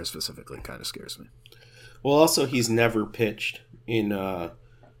Verlander specifically kind of scares me. Well, also he's never pitched in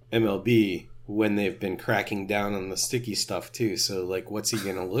MLB when they've been cracking down on the sticky stuff too. So, like, what's he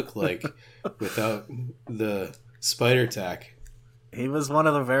gonna look like without the spider tack? He was one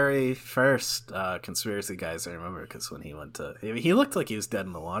of the very first conspiracy guys I remember, because when he went to... He looked like he was dead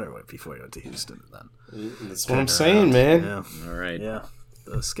in the water before he went to Houston. And then that's what I'm saying, man. Yeah. All right. Yeah.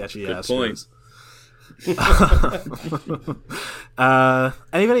 Those sketchy Good Astros. point.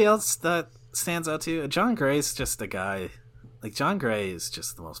 Anybody else that stands out to you? John Gray's just a guy... Like, John Gray is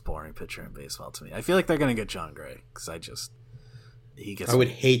just the most boring pitcher in baseball to me. I feel like they're going to get John Gray, because I would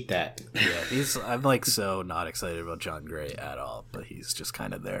hate that. Yeah, I'm like so not excited about John Gray at all, but he's just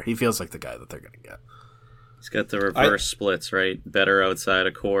kind of there. He feels like the guy that they're going to get. He's got the reverse splits, right? Better outside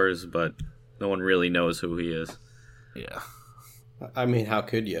of Coors, but no one really knows who he is. Yeah. I mean, how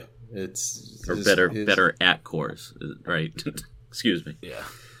could you? Better at Coors, right? Excuse me. Yeah.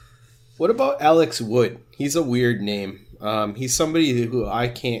 What about Alex Wood? He's a weird name. He's somebody who I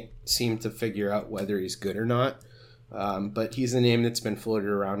can't seem to figure out whether he's good or not. But he's a name that's been floated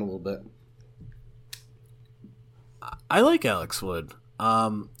around a little bit. I like Alex Wood.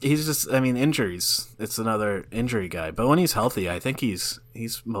 He's just, injuries. It's another injury guy. But when he's healthy, I think he's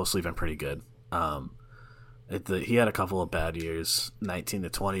mostly been pretty good. He had a couple of bad years, 19 to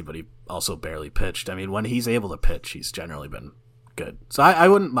 20, but he also barely pitched. I mean, when he's able to pitch, he's generally been good. So I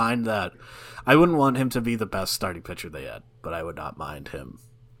wouldn't mind that. I wouldn't want him to be the best starting pitcher they had, but I would not mind him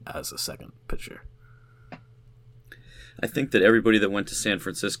as a second pitcher. I think that everybody that went to San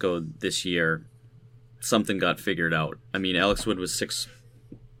Francisco this year, something got figured out. I mean, Alex Wood was 6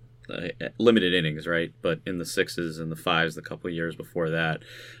 limited innings, right? But in the 6s and the 5s, the couple of years before that,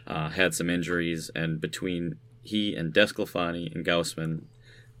 had some injuries. And between he and DeSclafani and Gausman,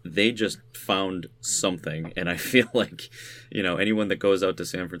 they just found something. And I feel like, anyone that goes out to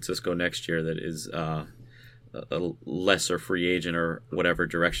San Francisco next year that is a lesser free agent or whatever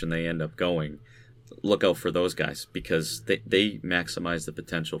direction they end up going, look out for those guys, because they maximize the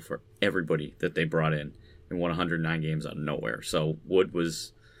potential for everybody that they brought in and won 109 games out of nowhere. So Wood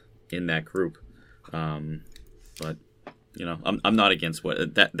was in that group. But I'm not against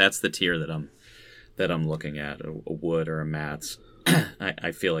what that's the tier that I'm looking at, a Wood or a Matz.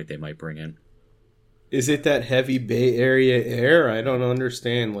 I feel like they might bring in. Is it that heavy Bay Area air? I don't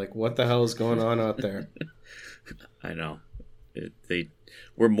understand. Like, what the hell is going on out there? I know. They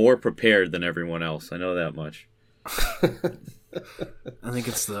were more prepared than everyone else. I know that much. I think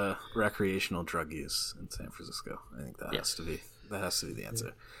it's the recreational drug use in San Francisco. I think that has to be the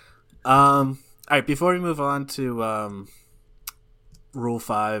answer. All right, before we move on to Rule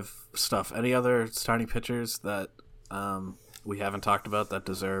 5 stuff, any other starting pitchers that we haven't talked about that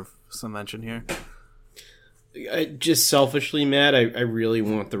deserve some mention here? Just selfishly, Matt, I really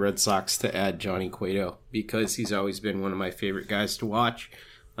want the Red Sox to add Johnny Cueto, because he's always been one of my favorite guys to watch,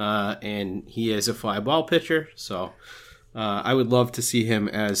 and he is a fly ball pitcher, so I would love to see him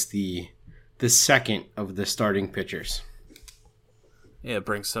as the second of the starting pitchers. Yeah,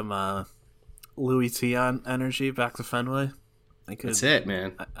 bring some Louis Tion energy back to Fenway. That's it,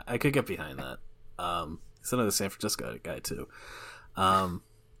 man. I could get behind that. He's another San Francisco guy too.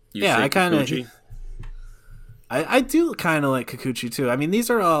 I do kind of like Kikuchi too. I mean, these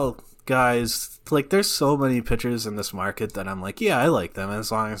are all guys, like, there's so many pitchers in this market that I'm like, yeah, I like them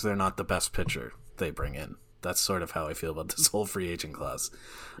as long as they're not the best pitcher they bring in. That's sort of how I feel about this whole free agent class.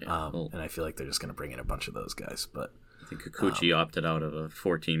 And I feel like they're just going to bring in a bunch of those guys. But I think Kikuchi opted out of a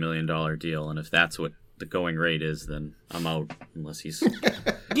 $14 million deal, and if that's what the going rate is, then I'm out, unless he's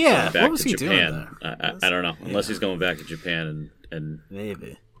back what was to he Japan. doing there? I don't know. Unless he's going back to Japan and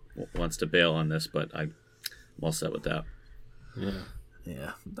maybe wants to bail on this, but I'm all set with that.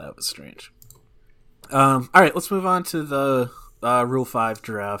 Yeah, that was strange. All right, let's move on to the Rule 5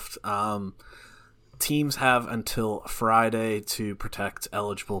 draft. Teams have until Friday to protect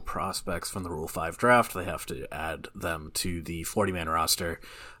eligible prospects from the Rule 5 draft. They have to add them to the 40-man roster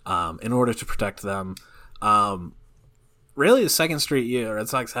in order to protect them. Really, the second straight year, Red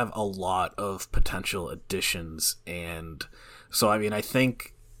Sox have a lot of potential additions. And so, I mean, I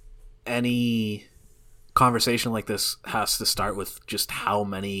think any conversation like this has to start with just how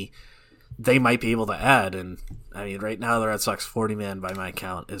many they might be able to add. And I mean, right now the Red Sox 40-man by my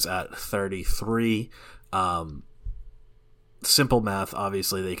count is at 33. Simple math,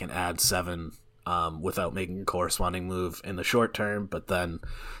 obviously they can add 7 without making a corresponding move in the short term, but then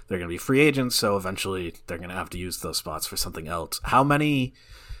they're going to be free agents, so eventually they're going to have to use those spots for something else. How many,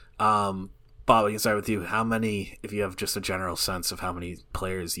 Bob, we can start with you. How many, if you have just a general sense of how many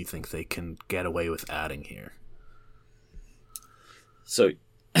players you think they can get away with adding here? So,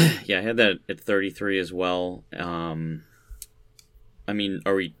 yeah, I had that at 33 as well. I mean,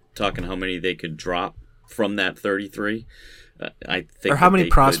 are we talking how many they could drop from that 33? I think. Or how many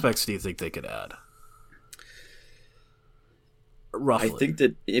prospects do you think they could add? roughly. I think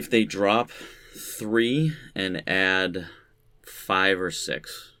that if they drop 3 and add 5 or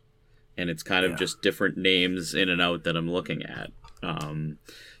 6, and it's kind of just different names in and out that I'm looking at,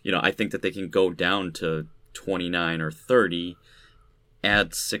 I think that they can go down to 29 or 30,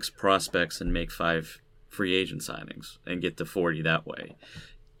 add 6 prospects, and make 5 free agent signings and get to 40 that way.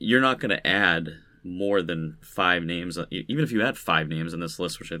 You're not going to add more than 5 names. Even if you add 5 names in this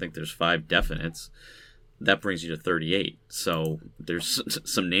list, which I think there's 5 definites, that brings you to 38. So there's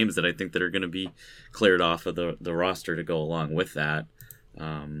some names that I think that are going to be cleared off of the roster to go along with that.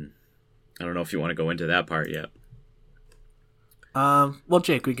 I don't know if you want to go into that part yet. Well,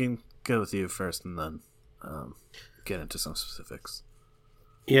 Jake, we can go with you first and then get into some specifics.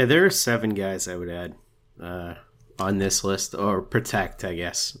 Yeah, there are 7 guys I would add on this list, or protect, I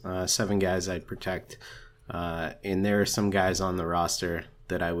guess. 7 guys I'd protect, and there are some guys on the roster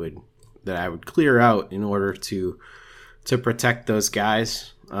that I would clear out in order to protect those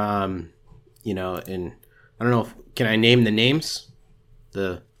guys. And I don't know. Can I name the names?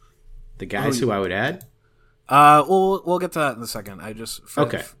 The guys who I would add. We'll get to that in a second.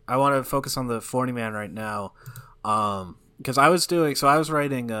 Okay. I want to focus on the 40 man right now, because I was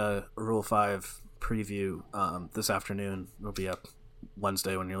writing a Rule 5 preview this afternoon. It'll be up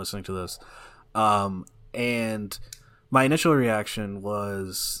Wednesday when you're listening to this, and my initial reaction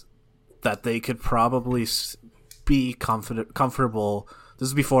was that they could probably be comfortable. This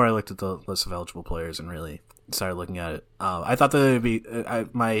is before I looked at the list of eligible players and really started looking at it. I thought that it would be.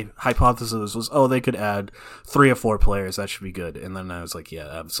 My hypothesis was, they could add 3 or 4 players. That should be good. And then I was like, yeah,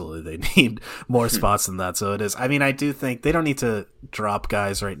 absolutely, they need more spots than that. So it is. I mean, I do think they don't need to drop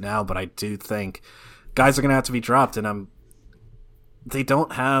guys right now, but I do think guys are going to have to be dropped. And they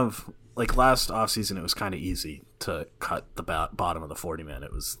don't have, like last offseason, it was kind of easy to cut the bottom of the 40 man.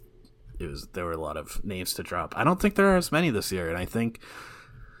 There were a lot of names to drop. I don't think there are as many this year, and I think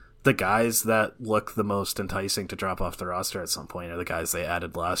the guys that look the most enticing to drop off the roster at some point are the guys they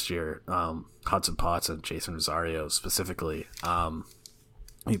added last year, Hudson Potts and Jason Rosario specifically.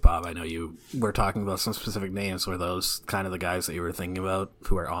 Hey, Bob, I know you were talking about some specific names. Were those kind of the guys that you were thinking about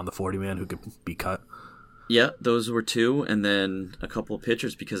who are on the 40-man who could be cut? Yeah, those were 2, and then a couple of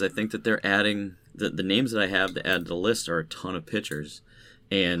pitchers, because I think that they're adding the names that I have to add to the list are a ton of pitchers.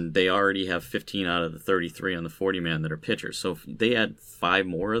 And they already have 15 out of the 33 on the 40-man that are pitchers. So if they add 5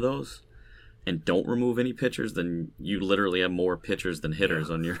 more of those and don't remove any pitchers, then you literally have more pitchers than hitters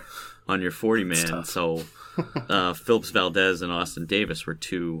on your 40-man. So Phillips Valdez and Austin Davis were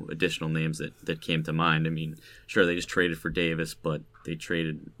 2 additional names that came to mind. I mean, sure, they just traded for Davis, but they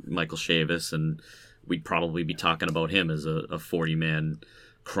traded Michael Chavis, and we'd probably be talking about him as a 40-man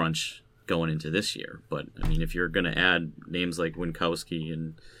crunch going into this year. But I mean, if you're going to add names like Winkowski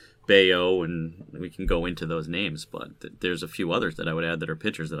and Bayo, and we can go into those names, but there's a few others that I would add that are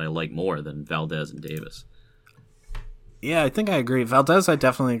pitchers that I like more than Valdez and Davis. Yeah, I think I agree. Valdez, I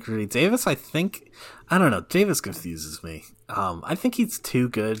definitely agree. Davis, I don't know. Davis confuses me. I think he's too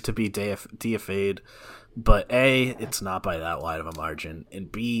good to be DFA'd, but A, it's not by that wide of a margin,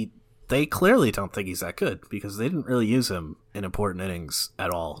 and B, they clearly don't think he's that good because they didn't really use him in important innings at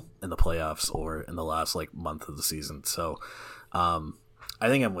all in the playoffs or in the last month of the season. So I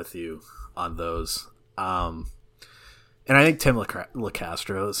think I'm with you on those. And I think Tim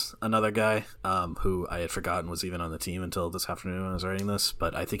LeCastro's another guy who I had forgotten was even on the team until this afternoon when I was writing this.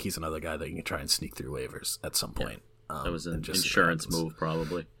 But I think he's another guy that you can try and sneak through waivers at some point. That was an insurance move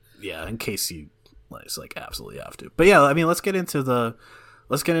probably. Yeah, in case you absolutely have to. But yeah, I mean, let's get into the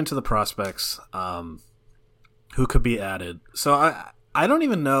prospects who could be added. So I don't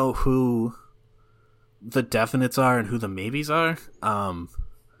even know who the definites are and who the maybes are.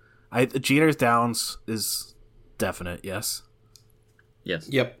 Jeter Downs is definite, yes? Yes.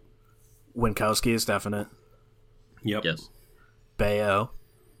 Yep. Winkowski is definite. Yep. Yes. Bayo.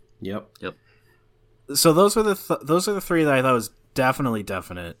 Yep. So those are the 3 that I thought was definitely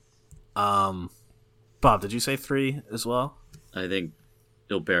definite. Bob, did you say 3 as well? I think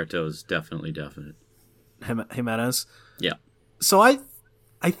Gilberto is definitely definite. Jimenez? Yeah. So I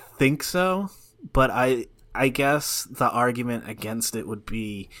think so, but I guess the argument against it would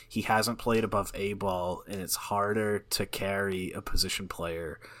be he hasn't played above A ball, and it's harder to carry a position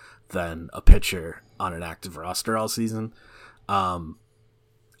player than a pitcher on an active roster all season.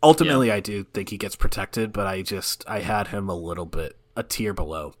 Ultimately, yeah. I do think he gets protected, but I had him a tier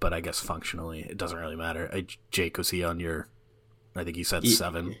below, but I guess functionally it doesn't really matter. Jake, was he on your... I think you said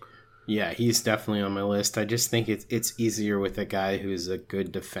 7. Yeah, he's definitely on my list. I just think it's easier with a guy who's a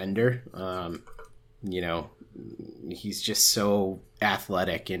good defender. he's just so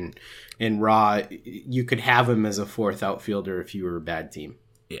athletic and raw. You could have him as a fourth outfielder if you were a bad team.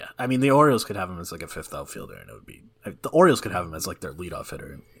 Yeah, I mean, the Orioles could have him as like a fifth outfielder, and it would be the Orioles could have him as like their leadoff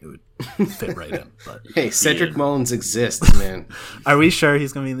hitter, and it would fit right in. But hey, Cedric Mullins exists, man. Are we sure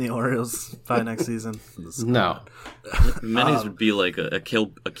he's going to be in the Orioles by next season? No. Manny's would be like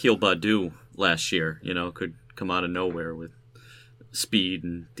Akil Baddoo last year. Could come out of nowhere with speed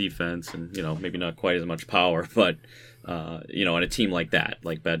and defense, and maybe not quite as much power, but on a team like that,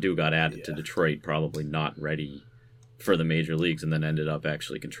 like Baddoo got added to Detroit, probably not ready for the major leagues, and then ended up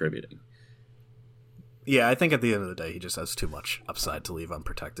actually contributing. Yeah, I think at the end of the day, he just has too much upside to leave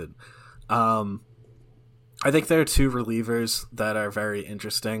unprotected. I think there are two relievers that are very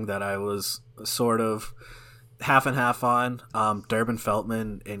interesting that I was sort of half and half on. Durbin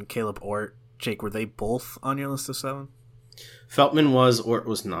Feltman and Caleb Ort. Jake, were they both on your list of 7? Feltman was, Ort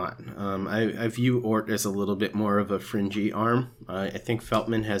was not. I view Ort as a little bit more of a fringy arm. I think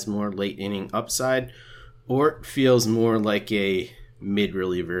Feltman has more late inning upside. Ort feels more like a mid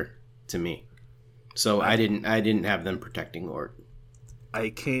reliever to me, so I didn't have them protecting Ort. I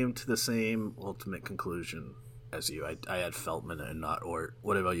came to the same ultimate conclusion as you. I had Feltman and not Ort.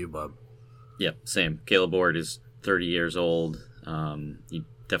 What about you, Bob? Yep, same. Caleb Ort is 30 years old. He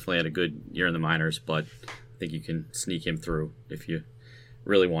definitely had a good year in the minors, but I think you can sneak him through if you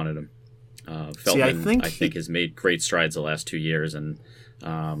really wanted him. Feltman, I think has made great strides the last 2 years, and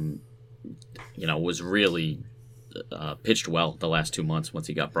was really pitched well the last 2 months once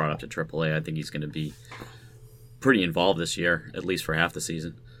he got brought up to AAA. I think he's going to be pretty involved this year, at least for half the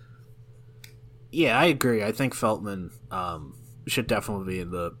season. Yeah, I agree. I think Feltman should definitely be in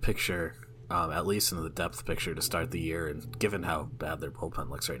the picture, at least in the depth picture to start the year. And given how bad their bullpen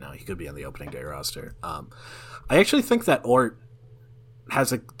looks right now, he could be on the opening day roster. I actually think that Ort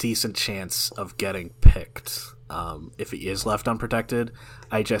has a decent chance of getting picked if he is left unprotected.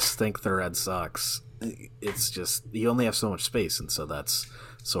 I just think the Red Sox, it's just, you only have so much space, and so that's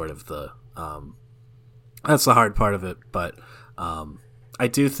sort of the hard part of it. But I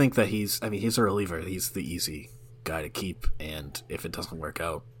do think that he's a reliever. He's the easy guy to keep, and if it doesn't work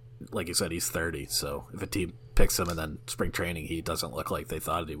out, like you said, he's 30, so if a team picks him and then spring training he doesn't look like they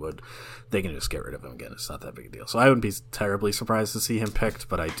thought he would, they can just get rid of him again. It's not that big a deal. So I wouldn't be terribly surprised to see him picked,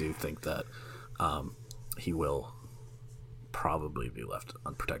 but I do think that he will probably be left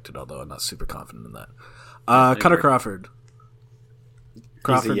unprotected, although I'm not super confident in that. Cutter Crawford.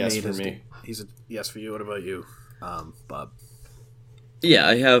 Crawford he's a yes for me. He's a yes for you. What about you, Bob? Yeah,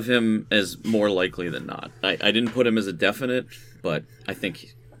 I have him as more likely than not. I didn't put him as a definite, but I think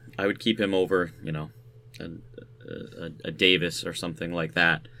I would keep him over, a Davis or something like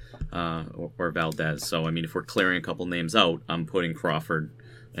that, or Valdez. So, if we're clearing a couple names out, I'm putting Crawford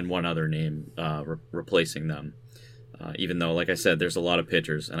and one other name replacing them. Even though, like I said, there's a lot of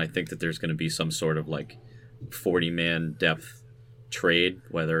pitchers, and I think that there's going to be some sort of 40-man depth trade,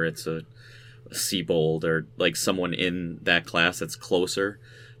 whether it's a Seabold or someone in that class that's closer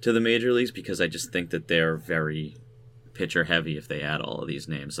to the major leagues, because I just think that they're very pitcher heavy if they add all of these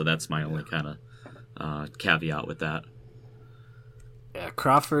names. So that's my only kind of caveat with that. Yeah,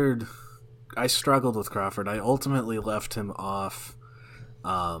 Crawford, I struggled with Crawford. I ultimately left him off,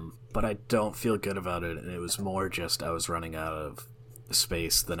 but I don't feel good about it, and it was more just I was running out of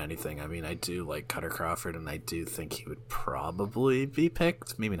space than anything. I do like Cutter Crawford, and I do think he would probably be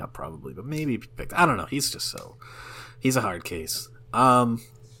picked. Maybe not probably, but maybe be picked. I don't know. He's a hard case.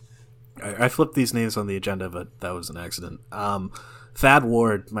 I flipped these names on the agenda, but that was an accident. Thad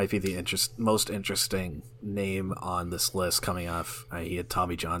Ward might be the most interesting name on this list coming off. He had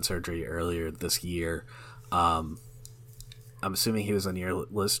Tommy John surgery earlier this year. I'm assuming he was on your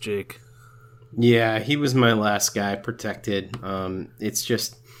list, Jake? Yeah, he was my last guy protected. It's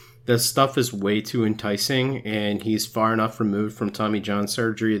just the stuff is way too enticing, and he's far enough removed from Tommy John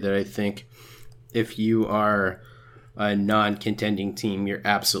surgery that I think if you are a non-contending team, you're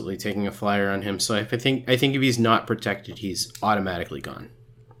absolutely taking a flyer on him. So I think if he's not protected, he's automatically gone.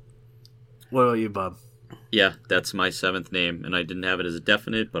 What about you, Bob? Yeah, that's my 7th name, and I didn't have it as a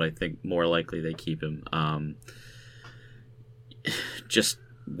definite, but I think more likely they keep him. Just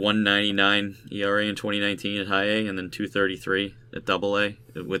 1.99 ERA in 2019 at high A, and then 2.33 at double A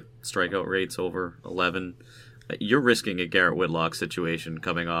with strikeout rates over 11. You're risking a Garrett Whitlock situation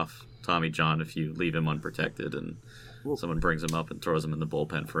coming off Tommy John if you leave him unprotected and someone brings him up and throws him in the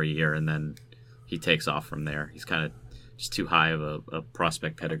bullpen for a year, and then he takes off from there. He's kind of just too high of a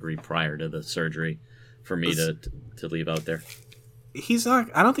prospect pedigree prior to the surgery for me to leave out there. He's not.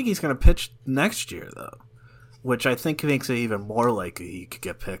 I don't think he's going to pitch next year, though, which I think makes it even more likely he could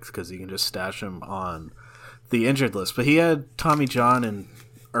get picked because you can just stash him on the injured list, but he had Tommy John in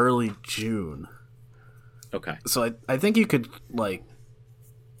early June. Okay. So I think you could like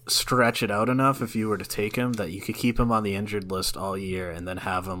stretch it out enough if you were to take him that you could keep him on the injured list all year and then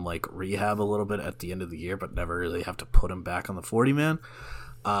have him like rehab a little bit at the end of the year, but never really have to put him back on the 40-man.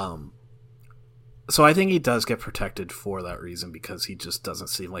 So I think he does get protected for that reason because he just doesn't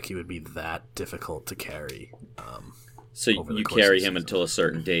seem like he would be that difficult to carry. So you carry him until a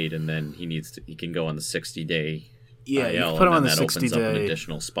certain date, and then he can go on the 60-day IL, you can put him on the 60-day. Opens up an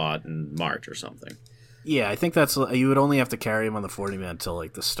additional spot in March or something. Yeah, I think that's you would only have to carry him on the 40-man until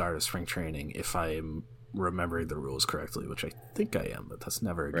like the start of spring training, if I'm remembering the rules correctly, which I think I am, but that's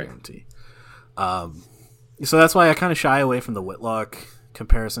never a guarantee. So that's why I kind of shy away from the Whitlock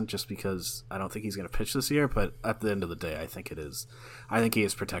comparison, just because I don't think he's going to pitch this year. But at the end of the day, I think he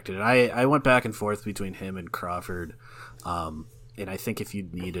is protected. And I went back and forth between him and Crawford, and I think if you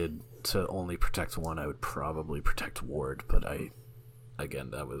needed to only protect one, I would probably protect Ward. But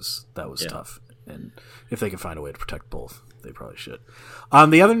that was tough. And if they can find a way to protect both, they probably should.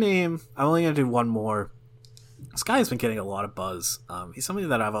 The other name, I'm only going to do one more. This guy has been getting a lot of buzz. He's somebody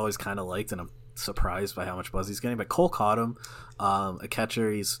that I've always kind of liked, and I'm surprised by how much buzz he's getting. But Cole Cottom, a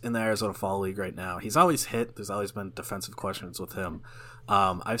catcher, he's in the Arizona Fall League right now. He's always hit. There's always been defensive questions with him.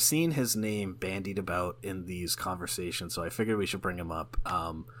 I've seen his name bandied about in these conversations, so I figured we should bring him up.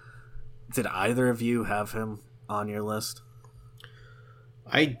 Did either of you have him on your list?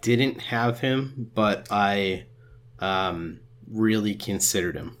 I didn't have him, but I really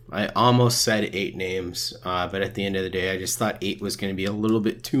considered him. I almost said 8 names, but at the end of the day, I just thought 8 was going to be a little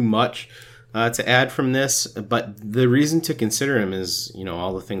bit too much to add from this. But the reason to consider him is,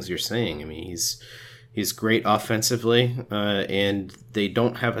 all the things you're saying. I mean, he's great offensively, and they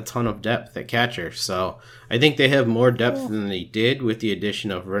don't have a ton of depth at catcher. So I think they have more depth than they did with the addition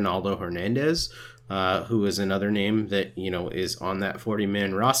of Ronaldo Hernandez, who is another name that, is on that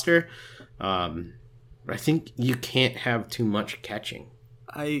 40-man roster. But I think you can't have too much catching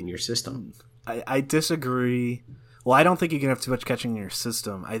in your system. I disagree. Well, I don't think you can have too much catching in your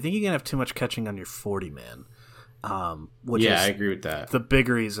system. I think you can have too much catching on your 40-man. Which is I agree with that. The big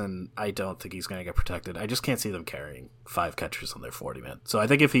reason I don't think he's going to get protected. I just can't see them carrying 5 catchers on their 40-man. So I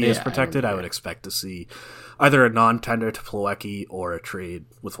think if he is protected, I would expect to see either a non-tender to Plawecki or a trade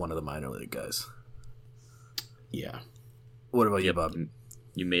with one of the minor league guys. Yeah. What about you, Bob?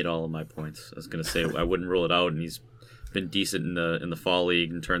 You made all of my points. I was going to say I wouldn't rule it out, and he's been decent in the fall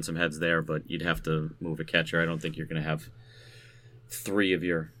league and turned some heads there, but you'd have to move a catcher. I don't think you're going to have 3 of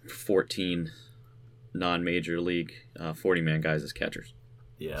your 14 non-major league 40-man guys as catchers.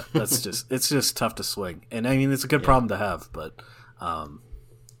 Yeah, it's just tough to swing. And I mean, it's a good problem to have, but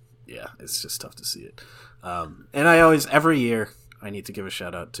it's just tough to see it. And every year I need to give a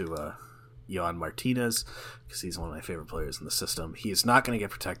shout out to Yohan Martinez, because he's one of my favorite players in the system. He is not going to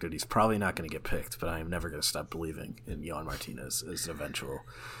get protected. He's probably not going to get picked, but I am never going to stop believing in Yohan Martinez as an eventual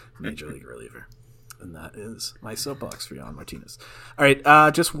major league reliever. And that is my soapbox for Yohan Martinez. All right,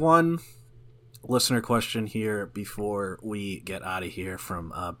 just one listener question here before we get out of here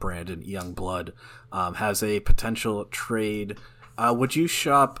from Brandon Youngblood. Has a potential trade. Would you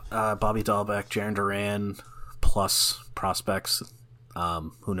shop Bobby Dahlbeck, Jarren Duran, plus prospects?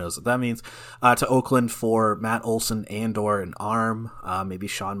 Who knows what that means, to Oakland for Matt Olson and/or an arm, maybe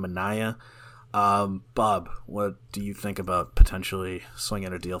Sean Manaea. Bob, what do you think about potentially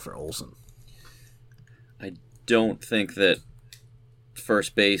swinging a deal for Olson? I don't think that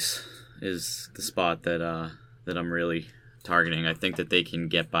first base is the spot that I'm really targeting. I think that they can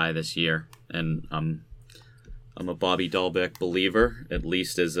get by this year, and I'm a Bobby Dahlbeck believer, at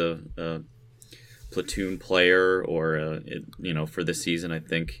least as a platoon player, or for this season. I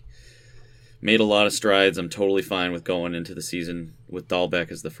think made a lot of strides. I'm totally fine with going into the season with Dahlbeck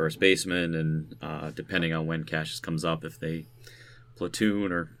as the first baseman, and depending on when Cassius comes up, if they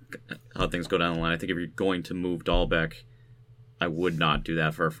platoon or how things go down the line. I think if you're going to move Dahlbeck, I would not do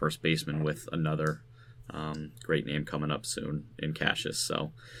that for a first baseman with another great name coming up soon in Cassius.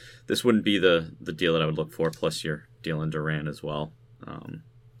 So this wouldn't be the deal that I would look for. Plus you're dealing Duran as well.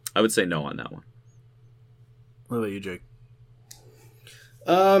 I would say no on that one. What about you, Jake?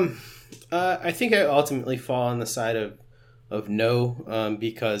 I think I ultimately fall on the side of no,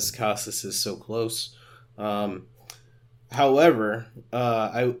 because Casas is so close. However,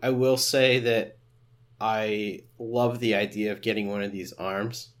 I will say that I love the idea of getting one of these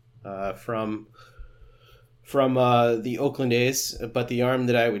arms from the Oakland A's, but the arm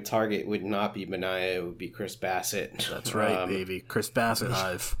that I would target would not be Manaea, it would be Chris Bassett. That's right, baby. Chris Bassett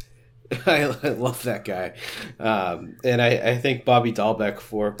hive. I love that guy. And I think Bobby Dahlbeck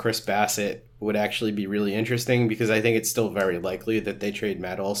for Chris Bassett would actually be really interesting because I think it's still very likely that they trade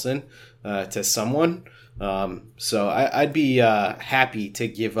Matt Olson to someone. So I'd be happy to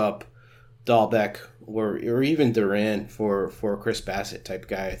give up Dahlbeck or even Duran for Chris Bassett type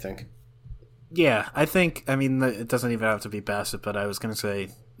guy, I think. Yeah, I mean, it doesn't even have to be Bassett, but I was going to say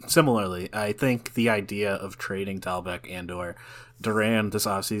similarly, I think the idea of trading Dahlbeck and or Duran this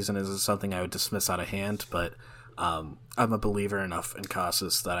offseason is something I would dismiss out of hand, but I'm a believer enough in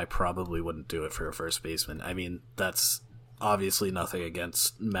Casas that I probably wouldn't do it for a first baseman. I mean, that's obviously nothing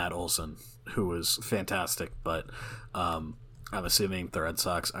against Matt Olson, who was fantastic, but I'm assuming the Red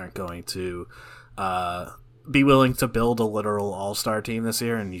Sox aren't going to be willing to build a literal all-star team this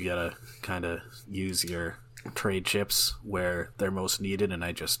year, and you gotta kind of use your trade chips where they're most needed, and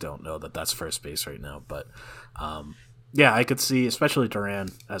I just don't know that that's first base right now. But yeah, I could see especially Duran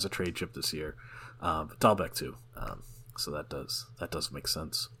as a trade chip this year, but Dahlbeck too. So that does make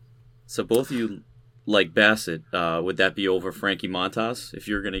sense. So both of you like Bassett. Would that be over Frankie Montas if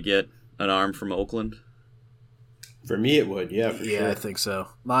you're going to get an arm from Oakland? For me, it would. Yeah, for sure. I think so.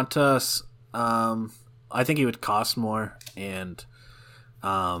 Montas, I think he would cost more, and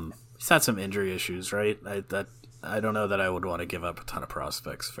he's had some injury issues, right? I don't know that I would want to give up a ton of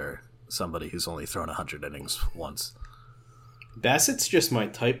prospects for somebody who's only thrown 100 innings once. Bassett's just my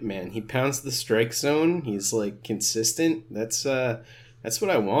type, man. He pounds the strike zone. He's like consistent. That's what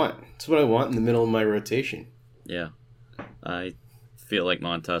I want. That's what I want in the middle of my rotation. Yeah, I feel like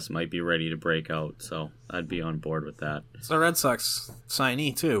Montas might be ready to break out, so I'd be on board with that. It's a Red Sox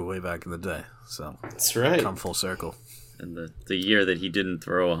signee too, way back in the day. So that's right. Come full circle. And the year that he didn't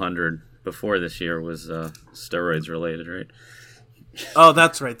throw 100 before this year was steroids related, right? Oh,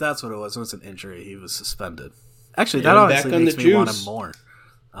 that's right. That's what it was. It was an injury. He was suspended. Actually, that honestly makes me want him more.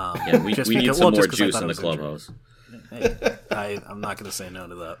 Yeah, we need some more juice in the clubhouse. Hey, I'm not going to say no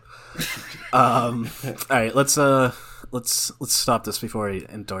to that. All right, let's stop this before I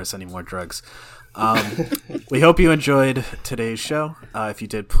endorse any more drugs. We hope you enjoyed today's show. If you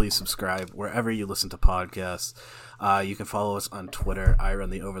did, please subscribe wherever you listen to podcasts. You can follow us on Twitter. I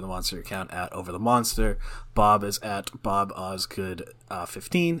run the Over the Monster account at Over the Monster. Bob is at Bob Osgood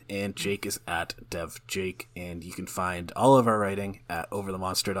 15, and Jake is at Dev Jake. And you can find all of our writing at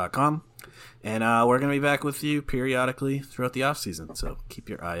overthemonster.com. And we're going to be back with you periodically throughout the off season, so keep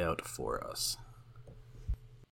your eye out for us.